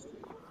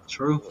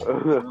 True.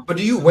 But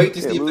do you wait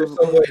to see if there's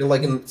some way,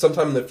 like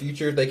sometime in the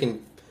future, they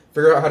can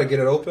figure out how to get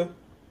it open?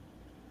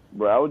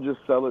 But I would just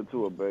sell it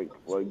to a bank.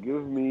 Like,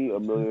 give me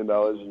 $1 million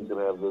and you can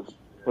have this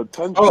Oh,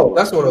 potential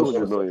that's of what I was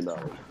 $200 going to million.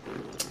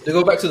 say. To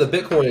go back to the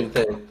Bitcoin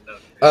thing,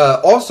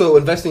 also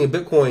investing in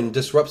Bitcoin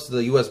disrupts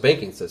the U.S.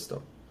 banking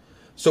system.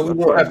 So we That's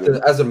won't not have to,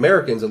 good. as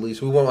Americans at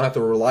least, we won't have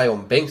to rely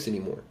on banks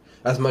anymore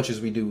as much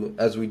as we do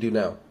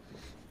now.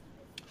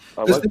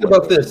 I Just like think my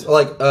about bank. this: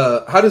 like,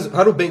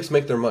 how do banks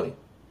make their money?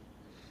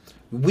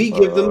 We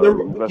give Investing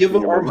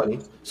them your our money.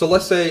 money. So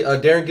let's say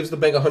Darren gives the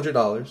bank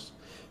 $100.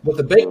 What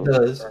the bank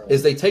does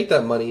is they take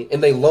that money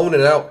and they loan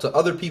it out to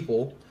other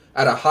people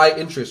at a high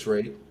interest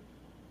rate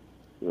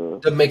Yeah.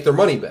 to make their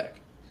money back.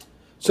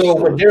 Of So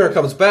when course. Darren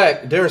comes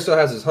back, Darren still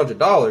has his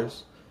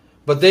 $100,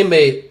 but they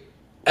made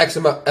X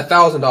amount,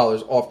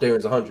 $1,000 off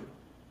Darren's 100.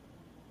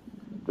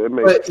 They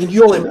make But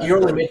you're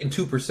only making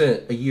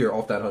 2% a year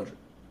off that 100.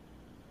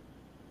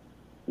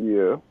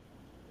 Yeah,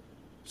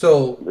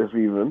 So if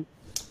even.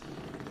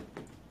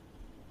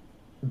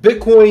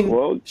 Bitcoin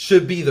Well,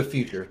 should be the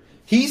future.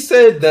 He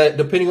said that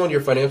depending on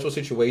your financial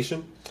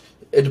situation,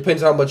 it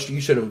depends how much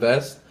you should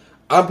invest.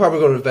 I'm probably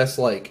going to invest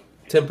like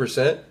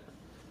 10%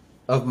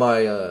 of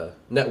my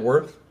net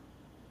worth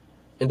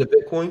into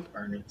Bitcoin.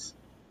 Earnings.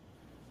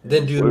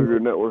 Then what if your do,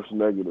 net worth's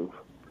negative?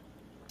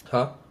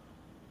 huh?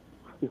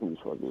 I'm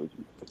just fucking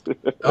with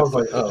I was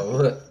like,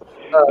 oh,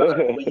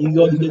 you. When you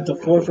go to get the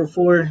 4 for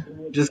 4,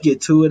 just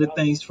get 2 of the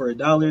things for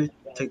 $1.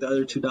 Take the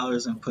other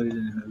 $2 and put it in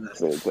an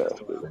investment.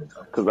 Fantastic.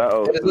 Because I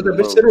and it's also going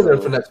to be sitting there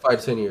for the next 5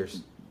 to 10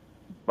 years.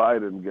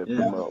 Biden gets Yeah.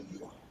 them out.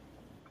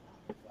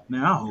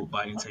 Man, I hope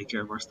Biden take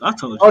care of our stuff. I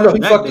told you Oh no, he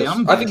that fucked day. us.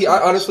 I'm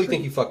I honestly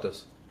think he fucked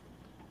us.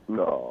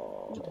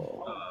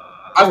 No.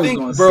 I I was think,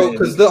 gonna bro, say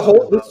because we the could whole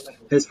talk about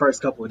his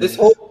first couple of this days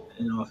whole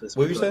in office.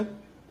 what were you saying?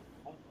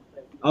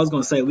 I was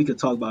gonna say we could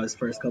talk about his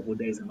first couple of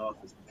days in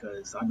office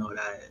because I know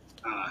that.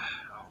 I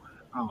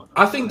don't know.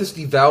 I think this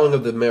devaluing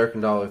of the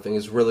American dollar thing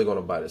is really going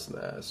to bite us in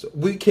the ass.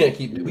 We can't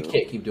keep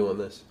doing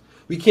this.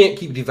 We can't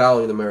keep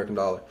devaluing the American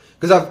dollar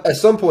because at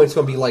some point it's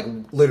going to be like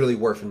literally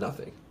worth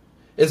nothing.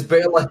 It's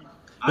bare like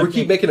we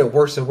keep making it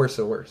worse and worse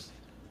and worse.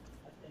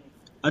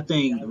 I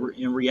think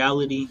in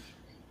reality,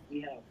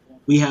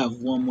 we have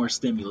one more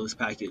stimulus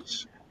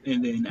package,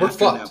 and then We're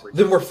after fucked.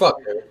 that, We're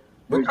fucked.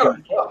 We're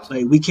kind done. of fucked.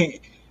 Like we can't.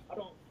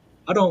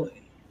 I don't.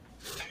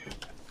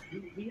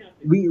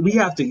 We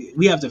have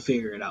to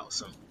figure it out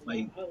soon.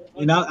 Like,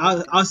 and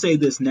I'll say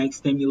this next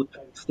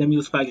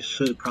stimulus package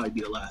should probably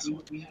be the last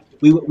one.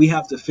 We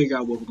have to figure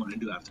out what we're going to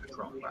do after the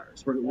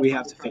coronavirus. We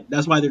have to.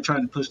 That's why they're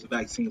trying to push the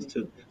vaccines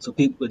too, so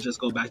people could just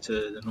go back to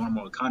the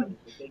normal economy.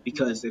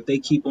 Because if they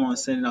keep on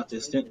sending out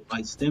this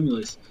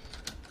stimulus,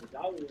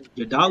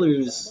 your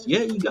dollars, yeah,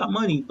 you got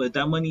money, but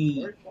that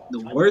money, the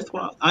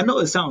worthwhile. I know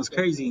it sounds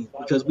crazy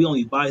because we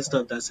only buy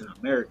stuff that's in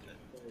America,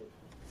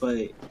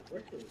 but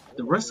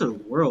the rest of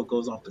the world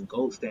goes off the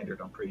gold standard.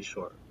 I'm pretty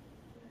sure.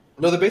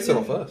 No, they base it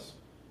off us.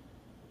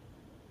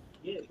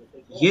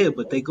 Yeah,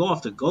 but they go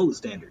off the gold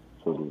standard.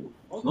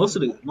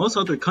 Most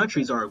other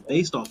countries are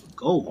based off of I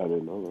gold.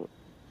 didn't know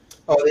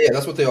Oh yeah,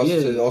 that's what they also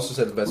Yeah. said. They also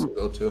said investment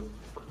go to. that.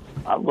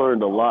 I've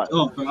learned a lot.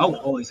 Oh, bro, I would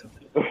always.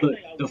 But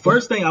the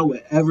first thing I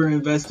would ever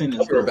invest in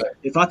is gold.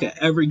 If I could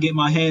ever get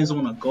my hands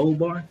on a gold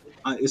bar,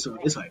 it's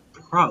a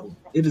problem.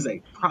 It is a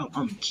problem.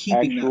 I'm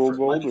keeping Actual that for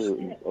gold?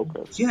 life.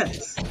 Okay.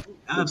 Yes, Good to know.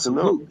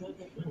 absolutely.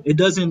 It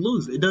doesn't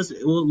lose. It doesn't.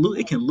 Well,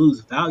 it can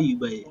lose value,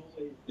 but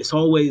it's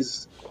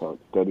always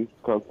Steady,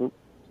 constant.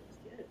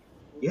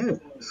 yeah.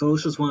 So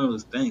it's just one of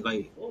those things.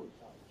 Like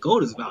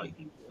gold is value.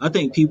 I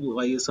think people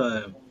like it's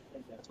one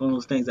of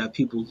those things that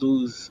people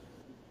lose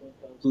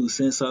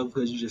sense of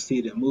because you just see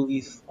it in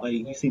movies. Like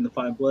you seen the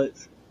Five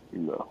Bloods.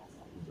 No.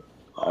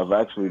 I've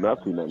actually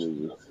not seen that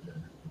movie.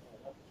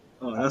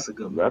 Oh, that's a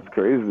good movie. That's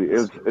crazy.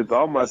 It's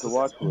on my to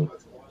watch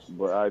list,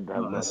 but I have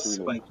not That's seen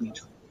it. Spike Lee.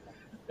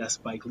 That's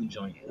Spike Lee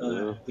joint.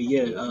 Yeah. But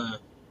yeah.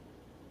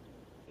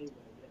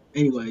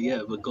 Anyway,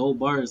 yeah. But gold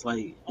bars,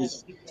 like,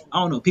 it's I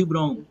don't know. People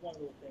don't.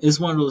 It's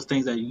one of those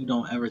things that you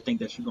don't ever think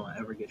that you're gonna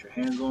ever get your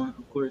hands on,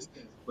 of course.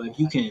 But if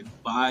you can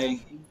buy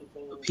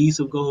a piece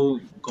of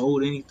gold,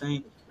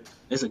 anything,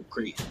 it's a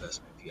great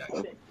investment. If you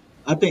actually,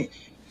 I think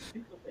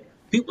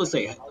people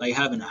say like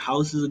having a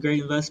house is a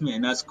great investment,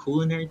 and that's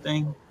cool and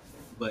everything.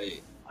 But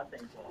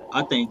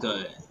I think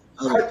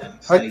other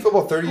things. How do you feel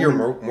about 30-year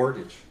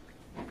mortgage?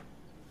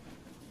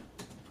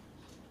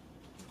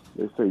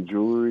 They say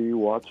jewelry,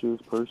 watches,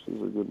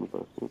 purses are good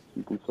investments.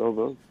 You can sell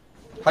those.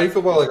 How do you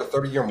feel about like a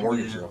 30-year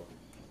mortgage though?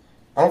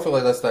 I don't feel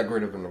like that's that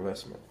great of an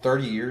investment.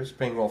 30 years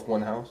paying off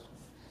one house.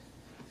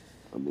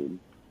 I mean,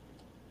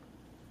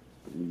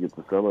 you get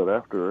to sell it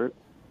after, right?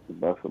 You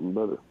buy something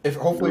better. If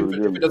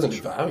it doesn't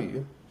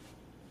devalue.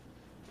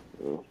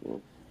 Yeah.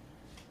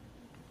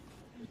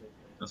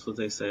 That's what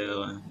they say.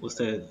 What's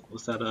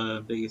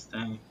that? Biggest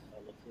thing?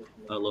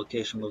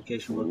 Location.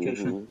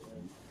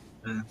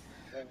 Mm-hmm.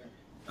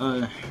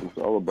 Uh, It's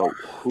all about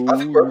who. I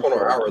think we're up on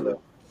our hour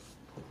though.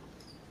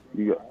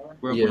 You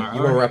got. You want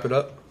to wrap it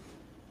up?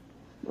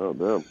 Oh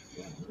damn!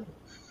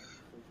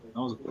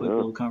 That was a quick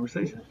little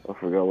conversation. I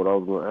forgot what I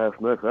was going to ask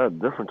next. I had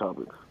different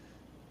topics.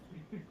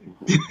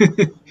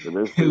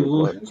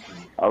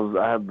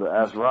 I had to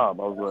ask Rob.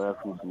 I was going to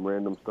ask him some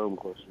random Stone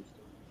questions.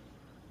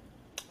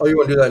 Oh, you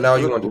want to do that now? Or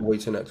you want to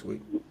wait till next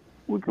week?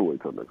 We can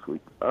wait till next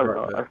week. I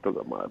still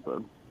got my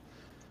iPad.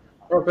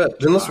 All right,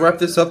 then let's wrap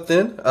this up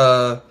then.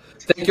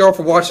 Thank you all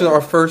for watching our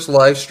first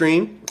live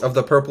stream of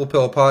the Purple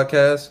Pill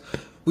podcast.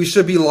 We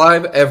should be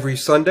live every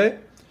Sunday.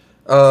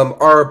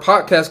 Our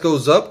podcast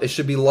goes up. It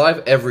should be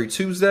live every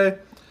Tuesday.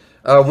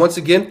 Once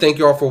again, thank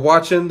you all for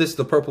watching. This is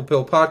the Purple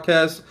Pill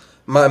podcast.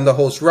 I'm the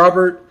host,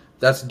 Robert.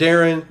 That's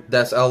Darren.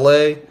 That's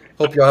LA.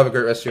 Hope you all have a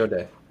great rest of your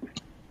day.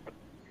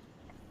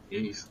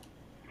 Peace.